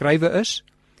soos geskrywe is,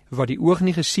 wat die oog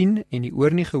nie gesien en die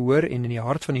oor nie gehoor en in die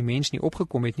hart van die mens nie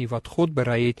opgekom het nie, wat God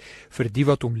berei het vir die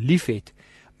wat hom lief het,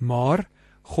 maar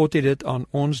God het dit aan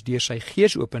ons deur sy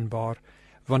Gees openbaar,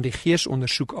 want die Gees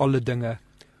ondersoek alle dinge,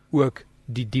 ook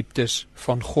die dieptes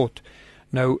van God.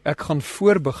 Nou, ek gaan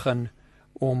voorbegin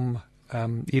om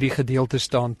hierdie gedeeltes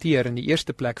te hanteer. In die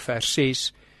eerste plek vers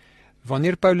 6,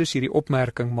 wanneer Paulus hierdie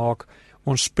opmerking maak,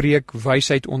 ons spreek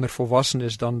wysheid onder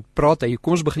volwassenes, dan praat hy,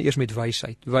 kom ons begin eers met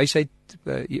wysheid. Wysheid,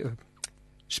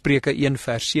 Spreuke 1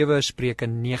 vers 7, Spreuke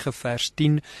 9 vers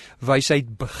 10,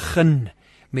 wysheid begin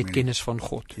met kennis van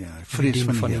God, vrees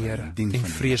van die Here, en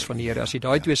vrees van die Here. As jy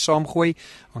daai twee saamgooi,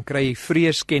 dan kry jy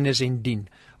vrees, kennis en dien,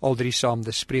 al drie saam,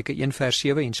 dis Spreuke 1 vers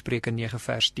 7 en Spreuke 9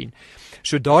 vers 10.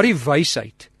 So daardie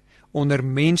wysheid onder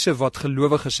mense wat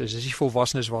gelowiges is die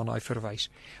volwassenes waarna hy verwys.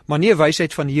 Maar nie 'n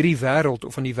wysheid van hierdie wêreld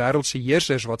of van die wêreld se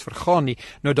heersers wat vergaan nie.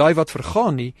 Nou daai wat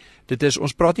vergaan nie, dit is,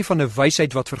 ons praat nie van 'n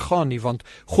wysheid wat vergaan nie, want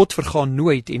God vergaan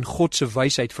nooit en God se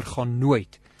wysheid vergaan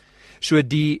nooit. So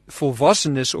die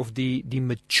volwassenes of die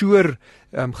mature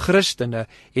Christene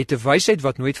het 'n wysheid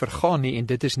wat nooit vergaan nie, en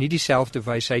dit is nie dieselfde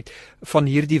wysheid van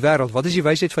hierdie wêreld. Wat is die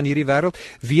wysheid van hierdie wêreld?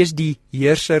 Wie is die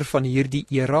heerser van hierdie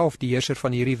era of die heerser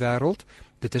van hierdie wêreld?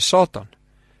 Dit is Satan,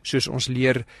 soos ons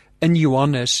leer in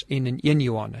Johannes en in 1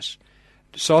 Johannes.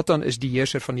 Satan is die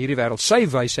heerser van hierdie wêreld. Sy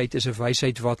wysheid is 'n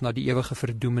wysheid wat na die ewige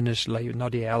verdoemenis lei, na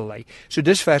die hel lei. So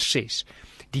dis vers 6.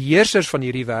 Die heersers van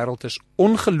hierdie wêreld is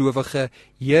ongelowige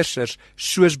heersers,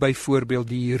 soos byvoorbeeld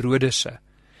die Herodese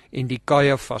en die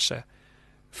Kajafasse,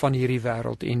 van hierdie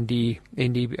wêreld en die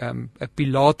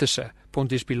Pilatusse,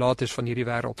 Pontius Pilatus van hierdie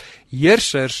wêreld,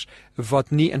 heersers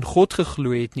wat nie in God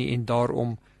geglo het nie en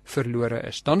daarom verlore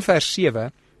is. Dan vers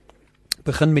 7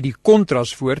 begin met die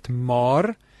kontraswoord,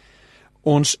 maar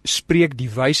ons spreek die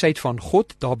wysheid van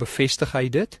God, daar bevestig hy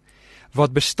dit,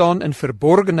 wat bestaan in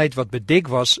verborgenheid wat bedek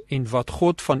was en wat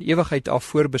God van ewigheid af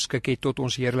voorbeskik het tot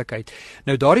ons heerlikheid.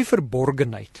 Nou daardie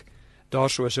verborgenheid,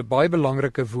 daarso is 'n baie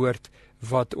belangrike woord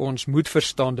wat ons moet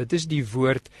verstaan. Dit is die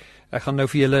woord, ek gaan nou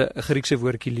vir julle 'n Griekse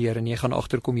woordjie leer en jy gaan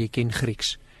agterkom jy ken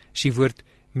Grieks. Dis die woord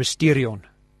mysterion.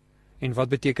 En wat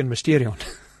beteken mysterion?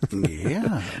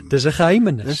 Ja, Dis 'n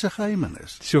geheimenis. dis 'n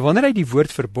geheimenis. So wanneer hy die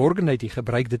woord verborgenheid hier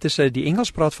gebruik, dit is die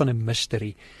Engels praat van 'n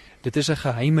mystery. Dit is 'n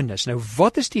geheimenis. Nou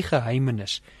wat is die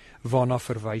geheimenis waarna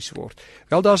verwys word?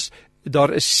 Wel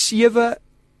daar is 7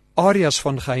 areas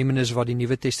van geheimenis wat die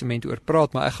Nuwe Testament oor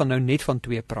praat, maar ek gaan nou net van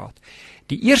 2 praat.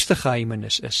 Die eerste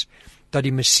geheimenis is dat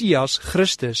die Messias,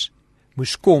 Christus,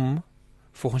 moes kom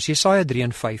volgens Jesaja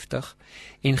 53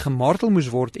 en gemartel moes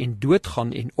word en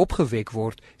doodgaan en opgewek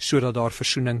word sodat daar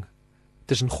versoening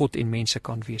tussen God en mense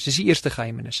kan wees. Dis die eerste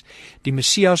geheimenis. Die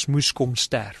Messias moes kom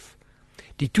sterf.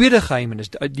 Die tweede geheimenis,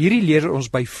 hierdie leer ons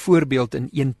byvoorbeeld in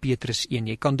 1 Petrus 1,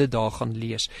 jy kan dit daar gaan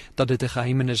lees, dat dit 'n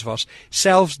geheimenis was.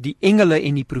 Selfs die engele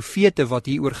en die profete wat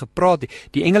hieroor gepraat het,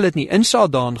 die engele het nie insaag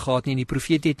daarin gehad nie en die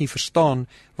profete het nie verstaan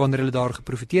wanneer hulle daar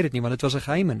geprofeteer het nie, want dit was 'n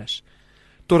geheimenis.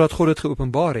 Totdat God dit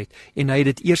geopenbaar het, en hy het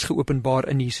dit eers geopenbaar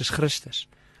in Jesus Christus.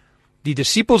 Die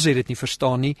disippels het dit nie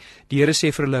verstaan nie, die Here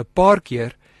sê vir hulle 'n paar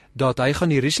keer, dat hy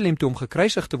gaan Jerusalem toe om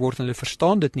gekruisig te word en hulle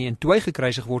verstaan dit nie, en toe hy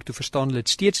gekruisig word, toe verstaan hulle dit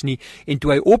steeds nie, en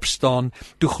toe hy opstaan,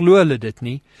 toe glo hulle dit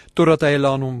nie, totdat hy hulle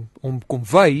aan hom kom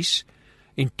wys,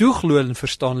 en toe glo hulle en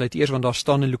verstaan hulle dit eers, want daar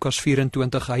staan in Lukas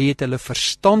 24, hy het hulle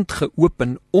verstand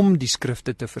geopen om die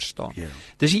skrifte te verstaan. Yeah.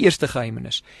 Dis die eerste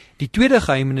geheimenis. Die tweede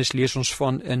geheimenis lees ons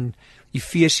van in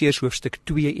Efesiërs hoofstuk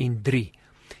 2 en 3,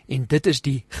 en dit is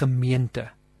die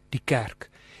gemeente, die kerk.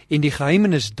 En die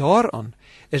geheimenis daaraan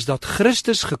is dat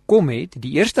Christus gekom het,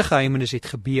 die eerste geheimenis het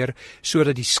gebeur,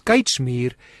 sodat die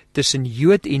skeidsmuur tussen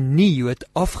Jood en nie-Jood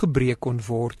afgebreek kon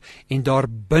word, en daar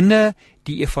binne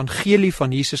die evangelie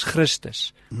van Jesus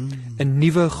Christus 'n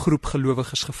nuwe groep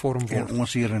gelowiges gevorm word. En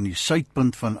ons hier in die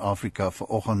suidpunt van Afrika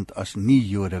vanoggend as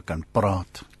nie-Jode kan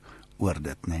praat oor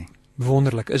dit, nê?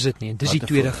 Wonderlik is dit nie, en dis Wat die 'n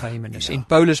tweede voorreg, geheimenis. ja. En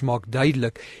Paulus maak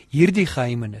duidelik, hierdie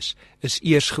geheimenis is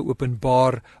eers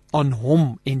geopenbaar aan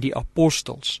hom en die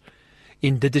apostels.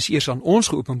 En dit is eers aan ons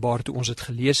geopenbaar toe ons dit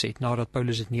gelees het, nadat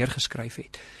Paulus dit neergeskryf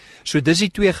het. So dis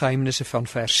die 2 geheimenisse van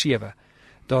vers 7,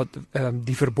 dat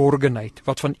die verborgenheid,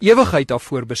 wat van ewigheid af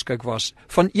voorbeskik was,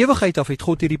 van ewigheid af het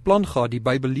God hierdie plan gehad, die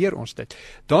Bybel leer ons dit.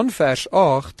 Dan vers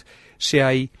 8 sê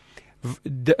hy,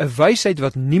 'n wysheid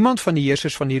wat niemand van die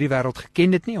heersers van hierdie wêreld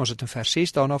geken het nie, ons het in vers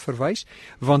 6 daarna verwys,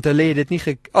 want hulle het dit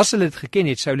nie, as hulle dit geken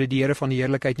het, sou hulle die Here van die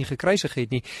heerlikheid nie gekruisig het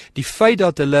nie. Die feit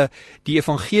dat hulle die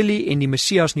evangelie en die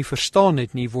Messias nie verstaan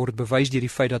het nie, word bewys deur die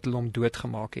feit dat hulle hom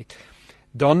doodgemaak het.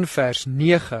 Dan vers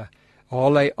 9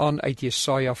 haal hy aan uit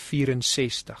Jesaja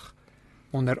 64.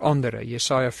 Onder andere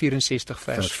Jesaja 64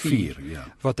 vers 4, ja.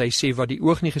 wat hy sê, wat die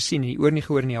oog nie gesien en die oor nie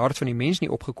gehoor en die hart van die mens nie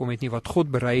opgekom het nie, wat God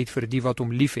berei het vir die wat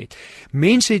hom lief het.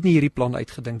 Mense het nie hierdie plan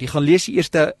uitgedink. Die gaan lees die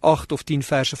eerste 8 of 10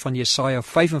 verse van Jesaja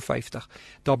 55,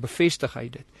 daar bevestig hy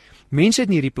dit. Mense het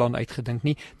nie hierdie plan uitgedink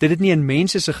nie, dit het nie in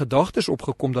mense se gedagtes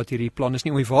opgekom dat hierdie plan is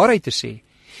nie, om die waarheid te sê.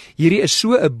 Hierdie is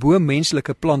so 'n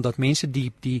bo-menslike plan, dat mense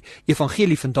die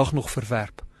evangelie vandag nog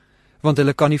verwerp. Want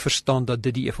hulle kan nie verstaan dat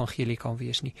dit die evangelie kan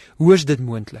wees nie. Hoe is dit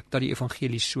moontlik, dat die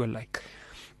evangelie so lyk?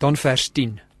 Dan vers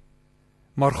 10.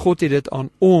 Maar God het dit aan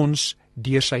ons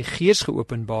deur sy gees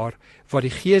geopenbaar, want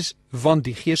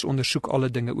die gees ondersoek alle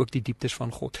dinge, ook die dieptes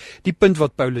van God. Die punt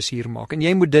wat Paulus hier maak, en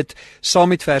jy moet dit saam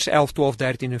met vers 11, 12,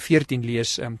 13 en 14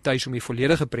 lees, tuis om die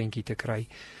volledige prentjie te kry,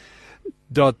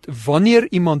 dat wanneer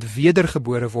iemand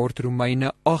wedergebore word,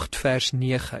 Romeine 8 vers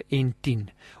 9 en 10,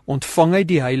 ontvang hy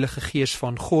die Heilige Gees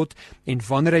van God, en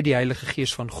wanneer hy die Heilige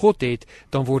Gees van God het,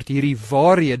 dan word hierdie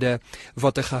waarhede,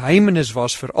 wat 'n geheimenis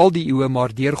was vir al die eeue,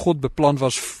 maar deur God beplan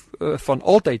was van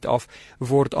altyd af,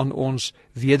 word aan ons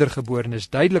wedergeborenes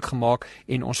duidelik gemaak,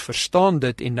 en ons verstaan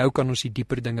dit, en nou kan ons die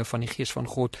dieper dinge van die Gees van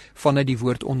God vanuit die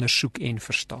woord ondersoek en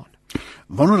verstaan.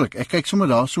 Wonderlik, ek kyk sommer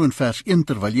daar so in vers 1,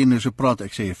 terwyl jy nou so praat,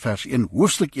 ek sê vers 1,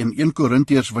 hoofstuk 1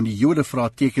 Korintiërs, want die Jode vra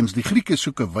tekens, die Grieke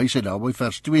soek 'n wysheid, daarby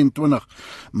vers 22,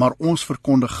 maar ons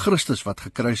verkondig Christus wat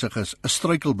gekruisig is, 'n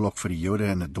struikelblok vir die Jode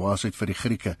en 'n dwaasheid vir die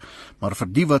Grieke, maar vir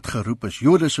die wat geroep is,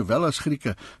 Jode sowel as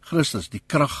Grieke, Christus, die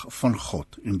krag van God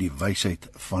en die wysheid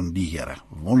van die Here.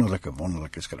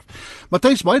 Wonderlike skrif.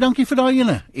 Matthys, baie dankie vir daai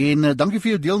ene en dankie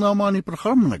vir jou deelname aan die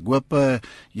program. En ek hoop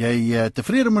jy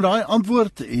tevrede met daai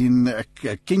antwoord en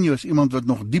ek ken jou as iemand wat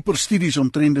nog dieper studies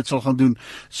omtrent dit sal gaan doen.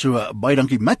 So baie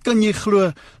dankie. Matt, kan jy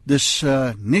glo dis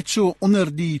net so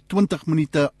onder die 20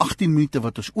 minute, 18 minute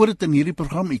wat ons oor het in hierdie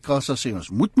program. ICASA sê ons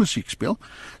moet musiek speel.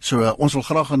 So ons wil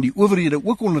graag aan die owerhede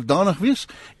ook onderdanig wees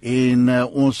en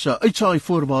ons uitsaai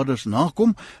voorwaardes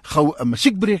nakom. Gou 'n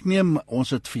musiekbreek neem. Ons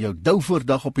het vir jou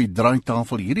Douvoordag op die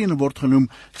draaitafel. Hierdie ene word genoem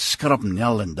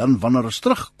Skrapnel en dan wanneer ons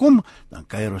terugkom, dan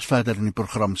kuier ons verder in die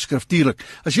program skriftuurlik.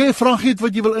 As jy 'n vraag het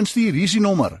wat jy wil instuur, hier is die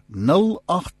nommer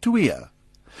 082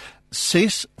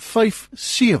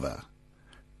 657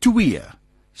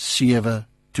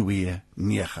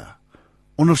 2729.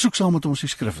 Ondersoek saam met ons die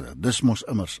skrifte. Dis mos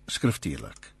immers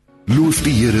skriftuurlik. Loof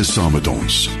die Here saam met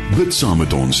ons. Bid saam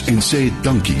met ons en sê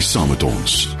dankie saam met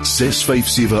ons.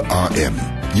 657 AM,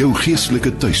 jou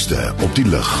geestelike tuiste op die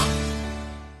lig.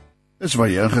 Dis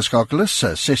waar jy ingeskakel is,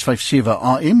 657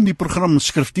 AM, die program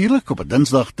skriftuurlik op 'n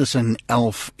Dinsdag tussen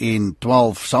 11 en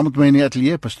 12. Saam met my in die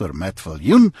ateljee, Pastoor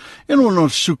Viljoen, en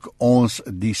ondersoek ons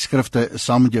die skrifte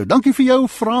saam met jou. Dankie vir jou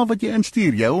vrae wat jy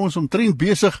instuur. Jy hou ons omtrent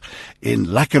besig en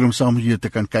lekker om saam met jou te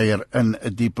kan kuier in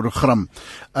die program.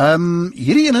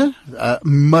 Hierdie ene,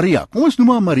 Maria. Kom ons noem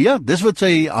haar Maria. Dis wat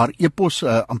sy haar e-pos,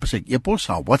 amper sy e-pos,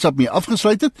 haar WhatsApp mee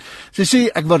afgesluit het. Sy sê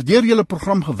ek waardeer julle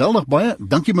program geweldig baie.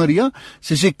 Dankie Maria.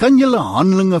 Sy sê kan julle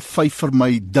Handelinge 5 vir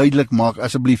my duidelik maak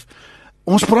asseblief.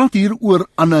 Ons praat hier oor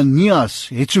Ananias,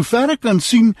 het sover ek kan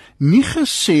sien nie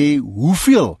gesê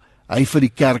hoeveel hy vir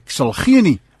die kerk sal gee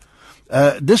nie.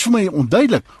 Dis vir my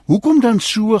onduidelik. Hoekom dan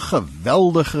so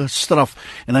geweldige straf?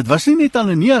 En dit was nie net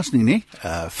Ananias nie,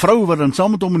 vrou wat dan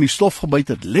saam met hom in die stof gebyt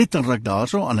het, letterlik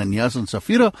daarso, Ananias en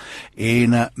Safira.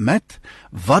 En Matt,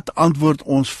 wat antwoord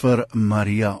ons vir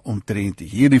Maria omtrent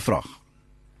hierdie vraag?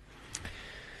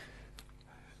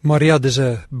 Maria, dis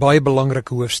 'n baie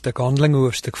belangrike hoofstuk. Handelinge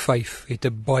hoofstuk 5 het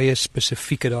 'n baie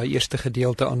spesifieke, daai eerste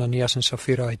gedeelte Ananias en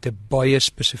Safira het 'n baie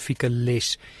spesifieke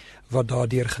les wat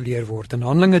daardeur geleer word. In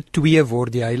Handelinge 2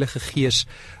 word die Heilige Gees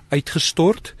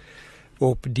uitgestort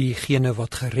op diegene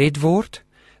wat gered word.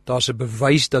 Daar's 'n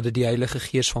bewys dat dit die Heilige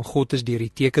Gees van God is deur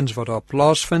die tekens wat daar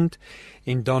plaasvind.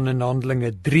 En dan in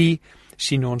Handelinge 3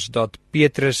 sien ons dat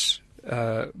Petrus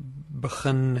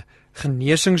begin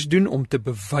genesings doen om te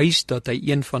bewys dat hy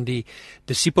een van die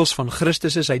disippels van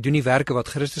Christus is. Hy doen die werke wat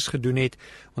Christus gedoen het.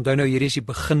 Onthou nou, hierdie is die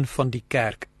begin van die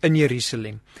kerk in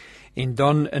Jerusalem. En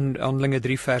dan in Handelinge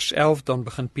 3 vers 11, dan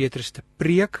begin Petrus te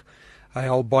preek. Hy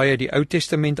haal baie die Ou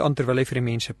Testament aan terwyl hy vir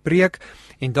die mense preek.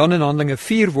 En dan in Handelinge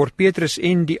 4 word Petrus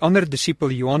en die ander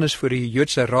disipel Johannes voor die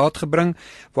Joodse raad gebring,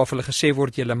 waarvan hulle gesê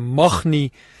word, julle mag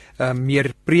nie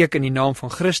meer preek in die naam van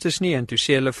Christus nie. En toe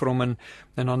sê hulle vir hom in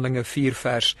Handelinge 4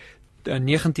 vers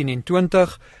 19 en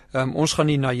 20, ons gaan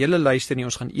nie na julle luister nie,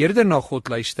 ons gaan eerder na God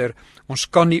luister. Ons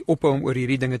kan nie ophou om oor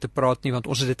hierdie dinge te praat nie, want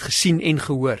ons het dit gesien en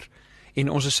gehoor, en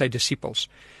ons is sy disippels.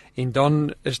 En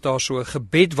dan is daar so 'n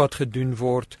gebed wat gedoen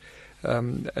word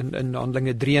in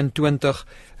Handelinge 23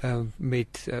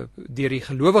 deur die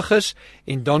gelowiges,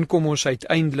 en dan kom ons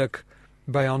uiteindelik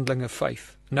by Handelinge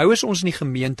 5. Nou is ons in die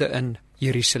gemeente in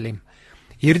Jerusalem.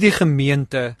 Hierdie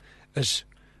gemeente is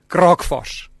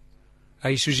kraakvars.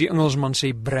 Hy, soos die Engelsman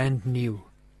sê, brand new.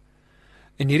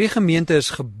 En hierdie gemeente is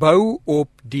gebou op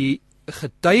die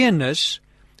getuienis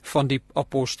van die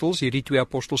apostels, hierdie twee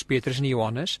apostels Petrus en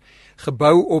Johannes,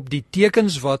 gebou op die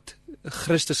tekens wat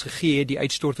Christus gegee het, die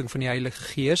uitstorting van die Heilige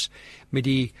Gees, met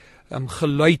die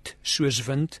geluid soos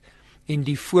wind, en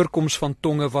die voorkoms van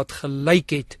tonge wat gelyk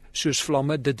het soos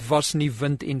vlamme. Dit was nie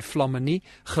wind en vlamme nie,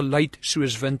 geluid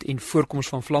soos wind en voorkoms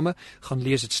van vlamme. Gaan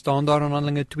lees, dit staan daar in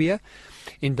Handelinge 2.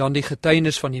 En dan die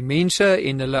getuienis van die mense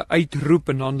en hulle uitroep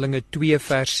in Handelinge 2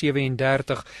 vers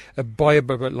 37, 'n baie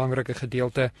belangrike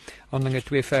gedeelte, Handelinge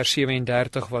 2 vers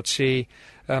 37, wat sê,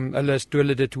 toe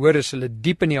hulle dit hoor, is hulle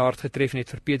diep in die hart getref en het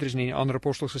vir Petrus en die ander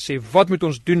apostels gesê, wat moet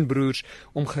ons doen, broers,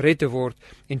 om gered te word?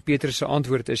 En Petrus se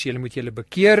antwoord is, julle moet julle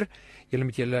bekeer, julle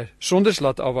moet julle sondes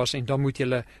laat afwas, en dan moet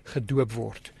julle gedoop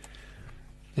word.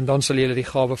 En dan sal julle die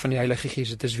gawe van die Heilige Gees,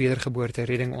 dit is wedergeboorte,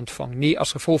 redding ontvang. Nie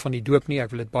as gevolg van die doop nie, ek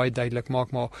wil dit baie duidelik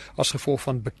maak, maar as gevolg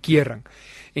van bekering.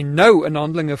 En nou in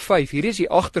Handelinge 5, hier is die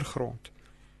agtergrond.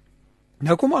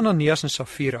 Nou kom Ananias en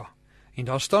Safira, en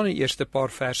daar staan in die eerste paar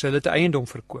verse, hulle het 'n eiendom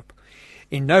verkoop.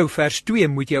 En nou vers 2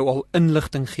 moet jou al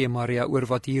inligting gee, Maria, oor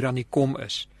wat hier aan die kom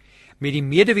is. Met die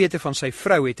medewete van sy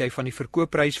vrou het hy van die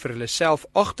verkoopprys vir hulle self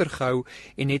agtergehou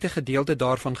en het 'n gedeelte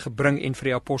daarvan gebring en vir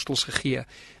die apostels gegee.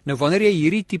 Nou wanneer jy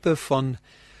hierdie tipe van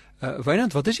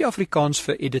Wynand, wat is die Afrikaans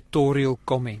vir editorial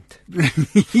comment?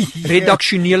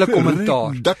 Redaksionele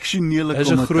kommentaar. Redaksionele Dis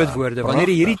 'n groot woorde. Wanneer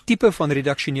jy hierdie tipe van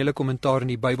redaksionele kommentaar in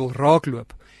die Bybel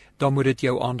raakloop, dan moet dit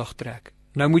jou aandag trek.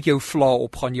 Nou moet jou vla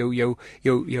opgaan, jou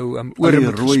ore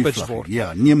moet gespits word.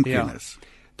 Ja, neem kennis. Ja.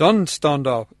 Dan staan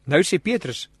daar, nou sê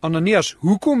Petrus, Ananias,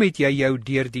 hoekom het jy jou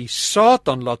deur die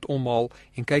Satan laat omhaal,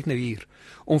 en kyk nou hier,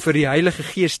 om vir die Heilige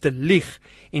Gees te lieg,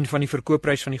 en van die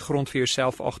verkoopprys van die grond vir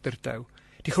jouself agter te hou?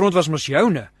 Die grond was mos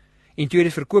joune, en toe jy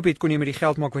dit verkoop het, kon jy met die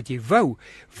geld maak wat jy wou.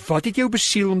 Wat het jou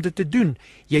besiel om dit te doen?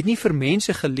 Jy het nie vir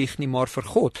mense gelieg nie, maar vir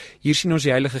God. Hier sien ons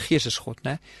die Heilige Gees is God,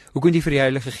 né? Hoe kon jy vir die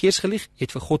Heilige Gees gelieg? Jy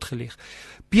het vir God gelieg.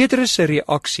 Petrus se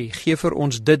reaksie gee vir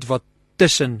ons dit wat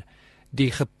tussen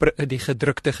die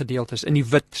gedrukte gedeeltes, in die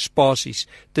wit spasies,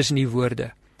 tussen die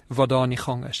woorde, wat daar aan die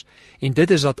gang is. En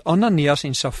dit is dat Ananias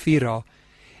en Safira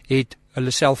het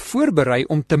hulle self voorberei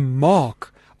om te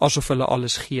maak asof hulle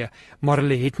alles gee, maar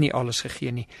hulle het nie alles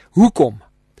gegee nie. Hoekom?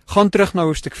 Gaan terug na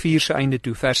hoofstuk 4 se einde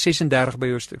toe, vers 36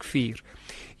 by hoofstuk 4.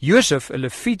 Josef, 'n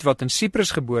Lewiet wat in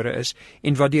Siprus gebore is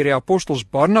en wat deur die apostels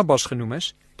Barnabas genoem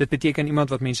is, dit beteken iemand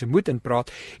wat mense moet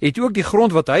inpraat, het ook die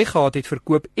grond wat hy gehad het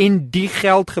verkoop en die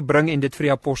geld gebring en dit vir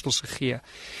die apostels gegee.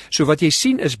 So wat jy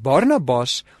sien is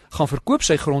Barnabas gaan verkoop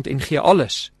sy grond en gee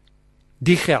alles.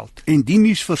 Die geld. En die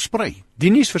nuus versprei.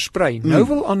 Die nuus versprei. Nou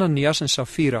wil Ananias en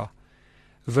Safira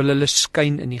wil hulle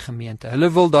skyn in die gemeente.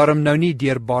 Hulle wil daarom nou nie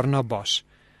deur Barnabas.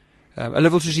 Hulle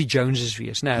wil soos die Joneses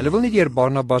wees. Nee, hulle wil nie deur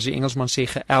Barnabas, die Engelsman sê,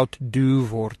 ge-outdo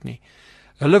word nie.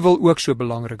 Hulle wil ook so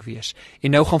belangrik wees.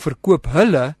 En nou gaan verkoop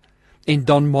hulle en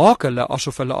dan maak hulle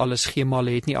asof hulle alles gee, maar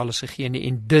hulle het nie alles gegee nie.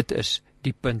 En dit is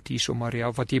die punt hierso,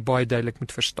 Maria, wat jy baie duidelik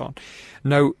moet verstaan.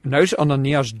 Nou is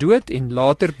Ananias dood en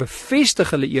later bevestig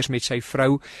hulle eers met sy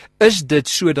vrou, is dit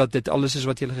so dat dit alles is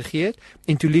wat jy gegee het?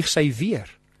 En toe lieg sy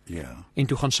weer. Ja. En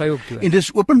toe gaan sy ook dood. En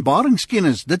dis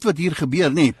openbaringskennis, dit wat hier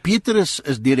gebeur, nee, Petrus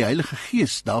is deur die Heilige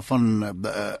Gees daarvan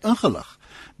ingelig.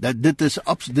 Dat dit is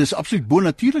absoluut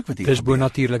bonatuurlik wat hier gebeur. Dis gebeur.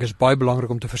 bonatuurlik, is baie belangrik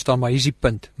om te verstaan, maar hier is die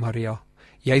punt, Maria.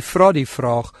 Jy vra die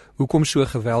vraag, hoekom so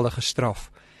geweldige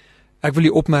straf? Ek wil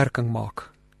die opmerking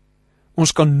maak.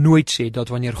 Ons kan nooit sê dat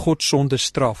wanneer God sonde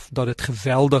straf, dat dit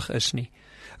geweldig is nie.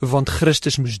 Want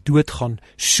Christus moes doodgaan,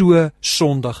 so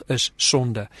sondig is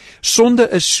sonde. Sonde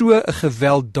is so 'n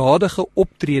gewelddadige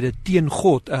optrede teen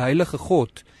God, 'n heilige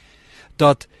God,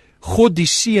 dat God die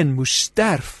Seun moes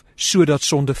sterf, sodat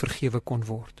sonde vergewe kon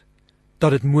word.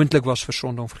 Dat dit moontlik was vir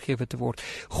sonde om vergewe te word.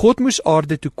 God moes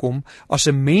aarde toe kom, as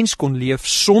 'n mens kon leef,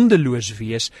 sondeloos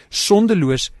wees,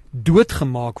 sondeloos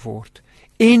doodgemaak word,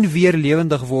 en weer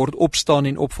lewendig word, opstaan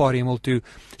en opvaar hemel toe,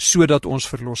 sodat ons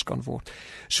verlos kan word.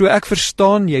 So ek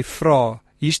verstaan, jy vra,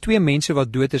 hier's twee mense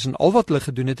wat dood is, en al wat hulle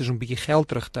gedoen het, is om 'n bietjie geld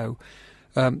terug te hou.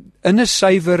 In 'n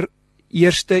suiwer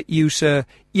eerste eeuse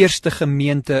eerste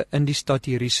gemeente in die stad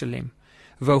Jerusalem,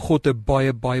 wou God 'n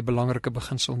baie belangrike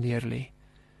beginsel neerlê.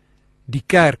 Die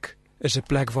kerk is 'n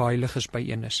plek waar heiliges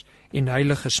byeen is, en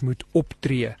heiliges moet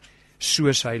optree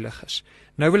soos heiliges.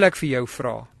 Nou wil ek vir jou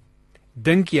vra,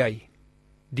 dink jy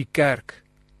die kerk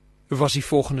was die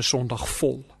volgende Sondag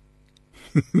vol?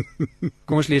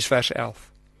 Kom ons lees vers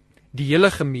 11. Die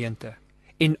hele gemeente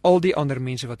en al die ander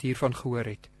mense wat hiervan gehoor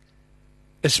het,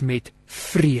 is met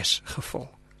vrees gevul.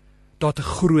 Daar het 'n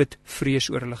groot vrees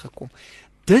oor hulle gekom.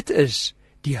 Dit is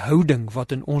die houding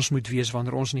wat in ons moet wees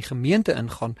wanneer ons in die gemeente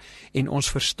ingaan en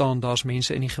ons verstaan daar's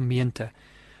mense in die gemeente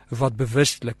wat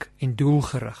bewustelik en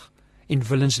doelgerig en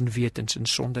willens en wetens in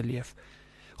sonde leef.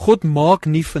 God maak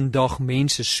nie vandag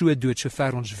mense so dood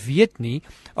sover ons weet nie,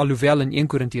 alhoewel in 1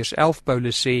 Korintiërs 11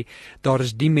 Paulus sê, daar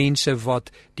is die mense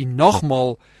wat die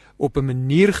nagmaal op 'n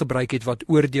manier gebruik het wat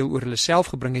oordeel oor hulle self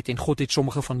gebring het en God het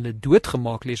sommige van hulle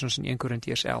doodgemaak, lees ons in 1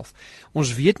 Korintiërs 11.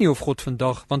 Ons weet nie of God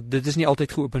vandag, want dit is nie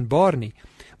altyd geopenbaar nie,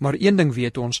 maar een ding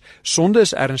weet ons, sonde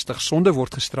is ernstig, sonde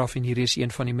word gestraf en hier is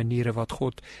een van die maniere wat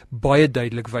God baie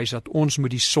duidelik wys dat ons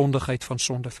moet die sondigheid van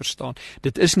sonde verstaan.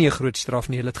 Dit is nie 'n groot straf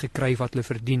nie, hulle het gekry wat hulle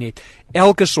verdien het.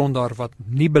 Elke sondaar wat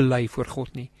nie bely voor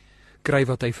God nie, kry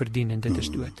wat hy verdien en dit is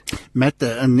dood. Met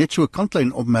net so 'n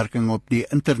kantlyn opmerking op die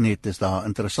internet is daar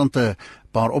interessante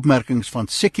paar opmerkings van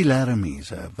sekulêre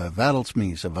mense,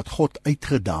 wêreldsmense wat God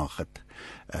uitgedaag het.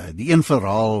 Die een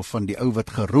verhaal van die ou wat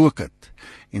gerook het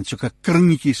en sulke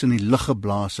kringetjies in die lug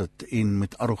geblaas het en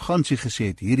met arrogansie gesê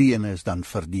het hierdie ene is dan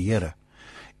vir die Here.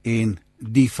 En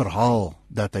die verhaal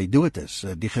dat hy dood is,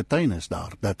 die getuienis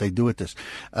daar, dat hy dood is.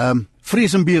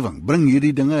 Vrees en bewing bring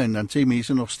hierdie dinge, en dan sê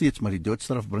mense nog steeds, maar die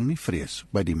doodstraf bring nie vrees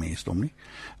by die mensdom nie.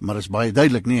 Maar is baie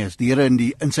duidelik nie, is die Here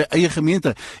in sy eie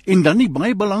gemeente. En dan die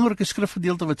baie belangrike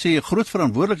skrifgedeelte wat sê, 'n groot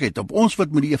verantwoordelikheid op ons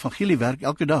wat met die evangelie werk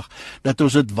elke dag, dat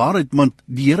ons dit waarheid, want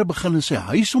die Here begin in sy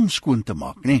huis om skoon te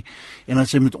maak, nie? En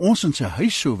as hy met ons in sy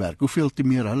huis so werk, hoeveel te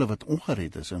meer hulle wat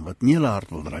ongered is en wat nie hulle hart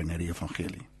wil draai na die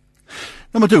evangelie.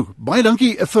 Nou maar toe, baie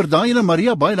dankie vir daai ene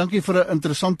Maria, baie dankie vir 'n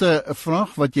interessante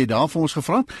vraag wat jy daar vir ons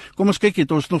gevra het. Kom ons kyk,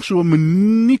 het ons nog so 'n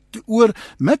minuut oor.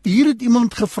 Met hier het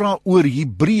iemand gevra oor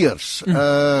Hebreërs.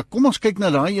 Kom ons kyk na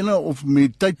daai ene, of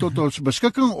met tyd tot ons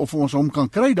beskikking, of ons hom kan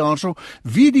kry daarso.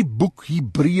 Wie die boek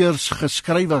Hebreërs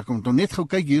geskryf het, kom net gou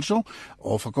kyk hierso,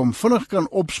 of ek hom vinnig kan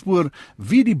opspoor,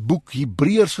 wie die boek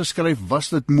Hebreërs geskryf, was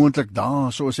dit moontlik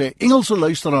daar, soos 'n Engelse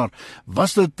luisteraar,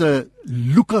 was dit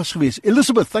Lucas geweest.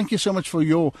 Elizabeth, thank you so much for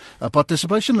your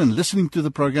participation and listening to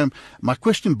the program. My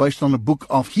question based on the book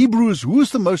of Hebrews, who is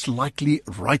the most likely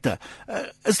writer?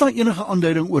 Is daar enige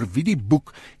aanduiding oor wie die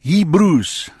boek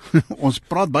Hebrews? Ons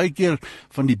praat baie keer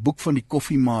van die boek van die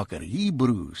koffiemaker,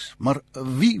 Hebrews. Maar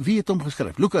wie het hom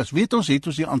geskryf? Lucas, het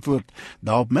ons die antwoord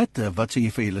daarop met? Wat sê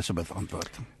jy vir Elizabeth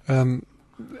antwoord?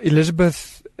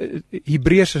 Elizabeth,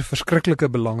 Hebreërs is 'n verskriklike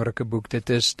belangrike boek.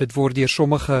 Dit word deur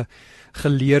sommige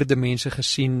geleerde mense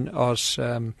gesien as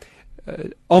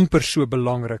amper so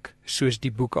belangrik soos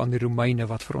die boek aan die Romeine,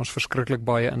 wat vir ons verskriklik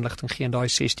baie inligting gee in daai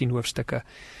 16 hoofstukke.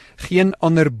 Geen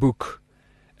ander boek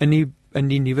in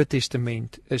die Nuwe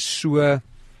Testament is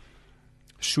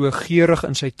so geurig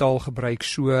in sy taalgebruik,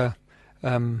 so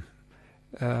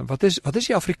wat is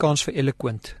die Afrikaans vir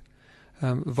eloquent?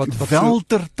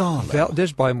 Weltertale.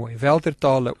 Dis baie mooi,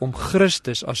 weltertale, om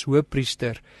Christus as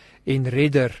hoëpriester en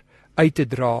redder uit te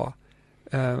dra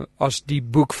as die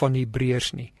boek van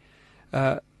Hebreërs nie.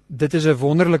 Dit is 'n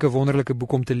wonderlike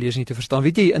boek om te lees en te verstaan.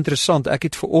 Weet jy, interessant, ek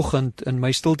het vanoggend in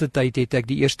my stilte tyd het ek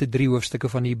die eerste 3 hoofstukke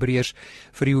van Hebreërs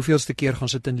vir die hoeveelste keer gaan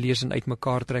sit en lees en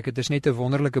uitmekaar trek. Dit is net 'n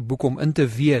wonderlike boek om in te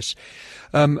wees.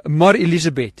 Maar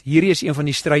Elisabeth, hierdie is een van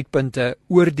die strydpunte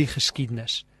oor die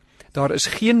geskiedenis. Daar is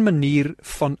geen manier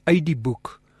vanuit die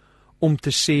boek om te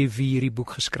sê wie hierdie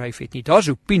boek geskryf het nie. Daar's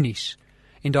opinies,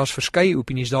 en daar's verskeie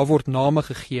opinies, daar word name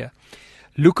gegee.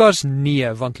 Lukas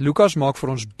nee, want Lukas maak vir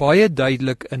ons baie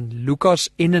duidelik in Lukas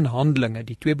en in Handelinge,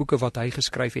 die 2 boeke wat hy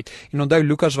geskryf het, en onthou,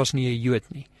 Lukas was nie 'n Jood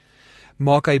nie,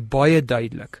 maak hy baie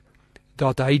duidelik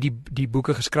dat hy die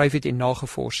boeke geskryf het en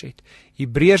nagevors het.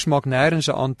 Hebreërs maak nêrens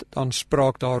 'n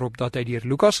aanspraak daarop dat hy deur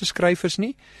Lukas geskryf is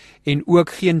nie, en ook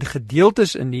geen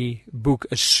gedeeltes in die boek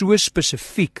is so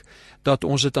spesifiek dat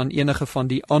ons dit aan enige van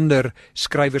die ander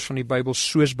skrywers van die Bybel,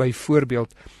 soos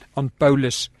byvoorbeeld aan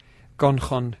Paulus, kan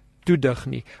gaan toedig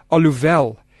nie.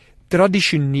 Alhoewel,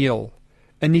 tradisioneel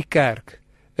in die kerk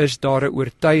is daar 'n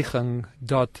oortuiging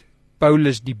dat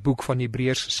Paulus die boek van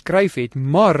Hebreërs geskryf het,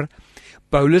 maar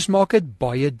Paulus maak dit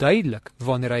baie duidelik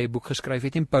wanneer hy 'n boek geskryf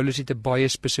het, en Paulus het 'n baie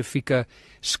spesifieke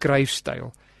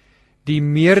skryfstyl. Die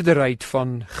meerderheid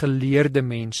van geleerde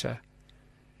mense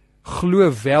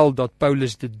glo wel dat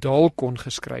Paulus dit dalk kon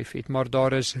geskryf het, maar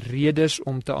daar is redes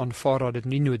om te aanvaar dat dit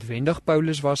nie noodwendig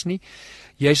Paulus was nie.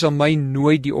 Jy sal my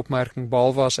nooit die opmerking,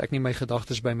 behalwe as ek nie my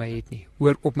gedagtes by my het nie,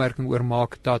 opmerking oor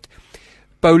maak dat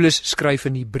Paulus skryf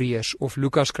in Hebreërs, of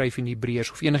Lukas skryf in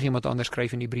Hebreërs, of enigiemand anders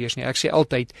skryf in Hebreërs nie. Ek sê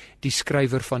altyd die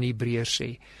skrywer van Hebreërs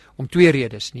sê, om 2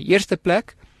 redes. In die eerste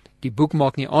plek, die boek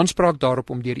maak nie aanspraak daarop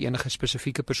om deur enige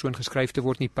spesifieke persoon geskryf te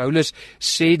word nie. Paulus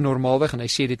sê normaalweg, en hy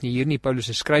sê dit nie hier nie, Paulus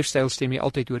se skryfstyl stem nie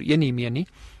altyd ooreen hiermee nie.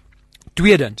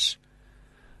 Tweedens,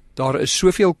 daar is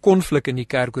soveel konflik in die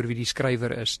kerk oor wie die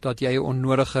skrywer is, dat jy 'n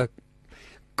onnodige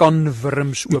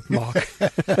kanwurms oopmaak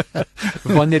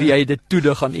wanneer jy dit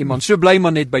toedig aan iemand. So bly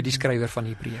maar net by die skrywer van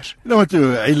Hebreërs. Nou maar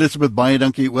toe, Elisabeth, baie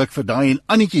dankie ook vir daai, en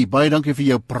Annetjie, baie dankie vir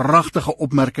jou pragtige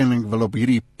opmerking. Ek wil op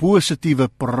hierdie positiewe,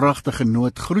 pragtige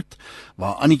noot groet,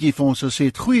 waar Annetjie vir ons gesê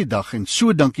het, goeiedag, en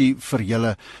so dankie vir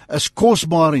julle, is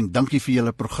kosbaar, en dankie vir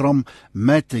julle program,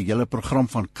 met julle program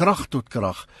van krag tot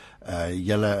krag.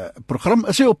 Julle program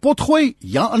is hy op pot gooi?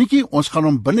 Ja, Annetjie, ons gaan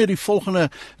hom binne die volgende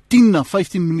 10 na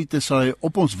 15 minute sal hy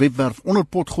op ons webwerf onder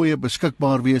potgoeie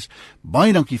beskikbaar wees.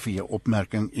 Baie dankie vir jou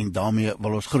opmerking, en daarmee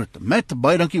wil ons groet. Met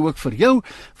baie dankie ook vir jou,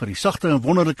 vir die sagte en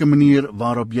wonderlike manier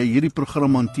waarop jy hierdie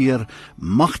program hanteer.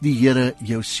 Mag die Here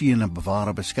jou seën en bewaar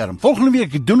en beskerm. Volgende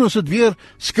week doen ons dit weer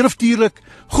skriftuurlik.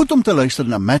 Goed om te luister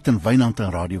na Matt en Wynand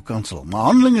en Radio Kansel. Maar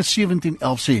Handelinge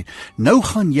 17:11 sê, nou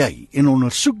gaan jy en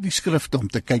ondersoek die skrifte om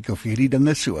te kyk of hierdie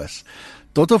dinge so is.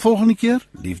 Tot 'n volgende keer,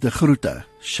 liefde groete.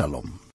 Shalom.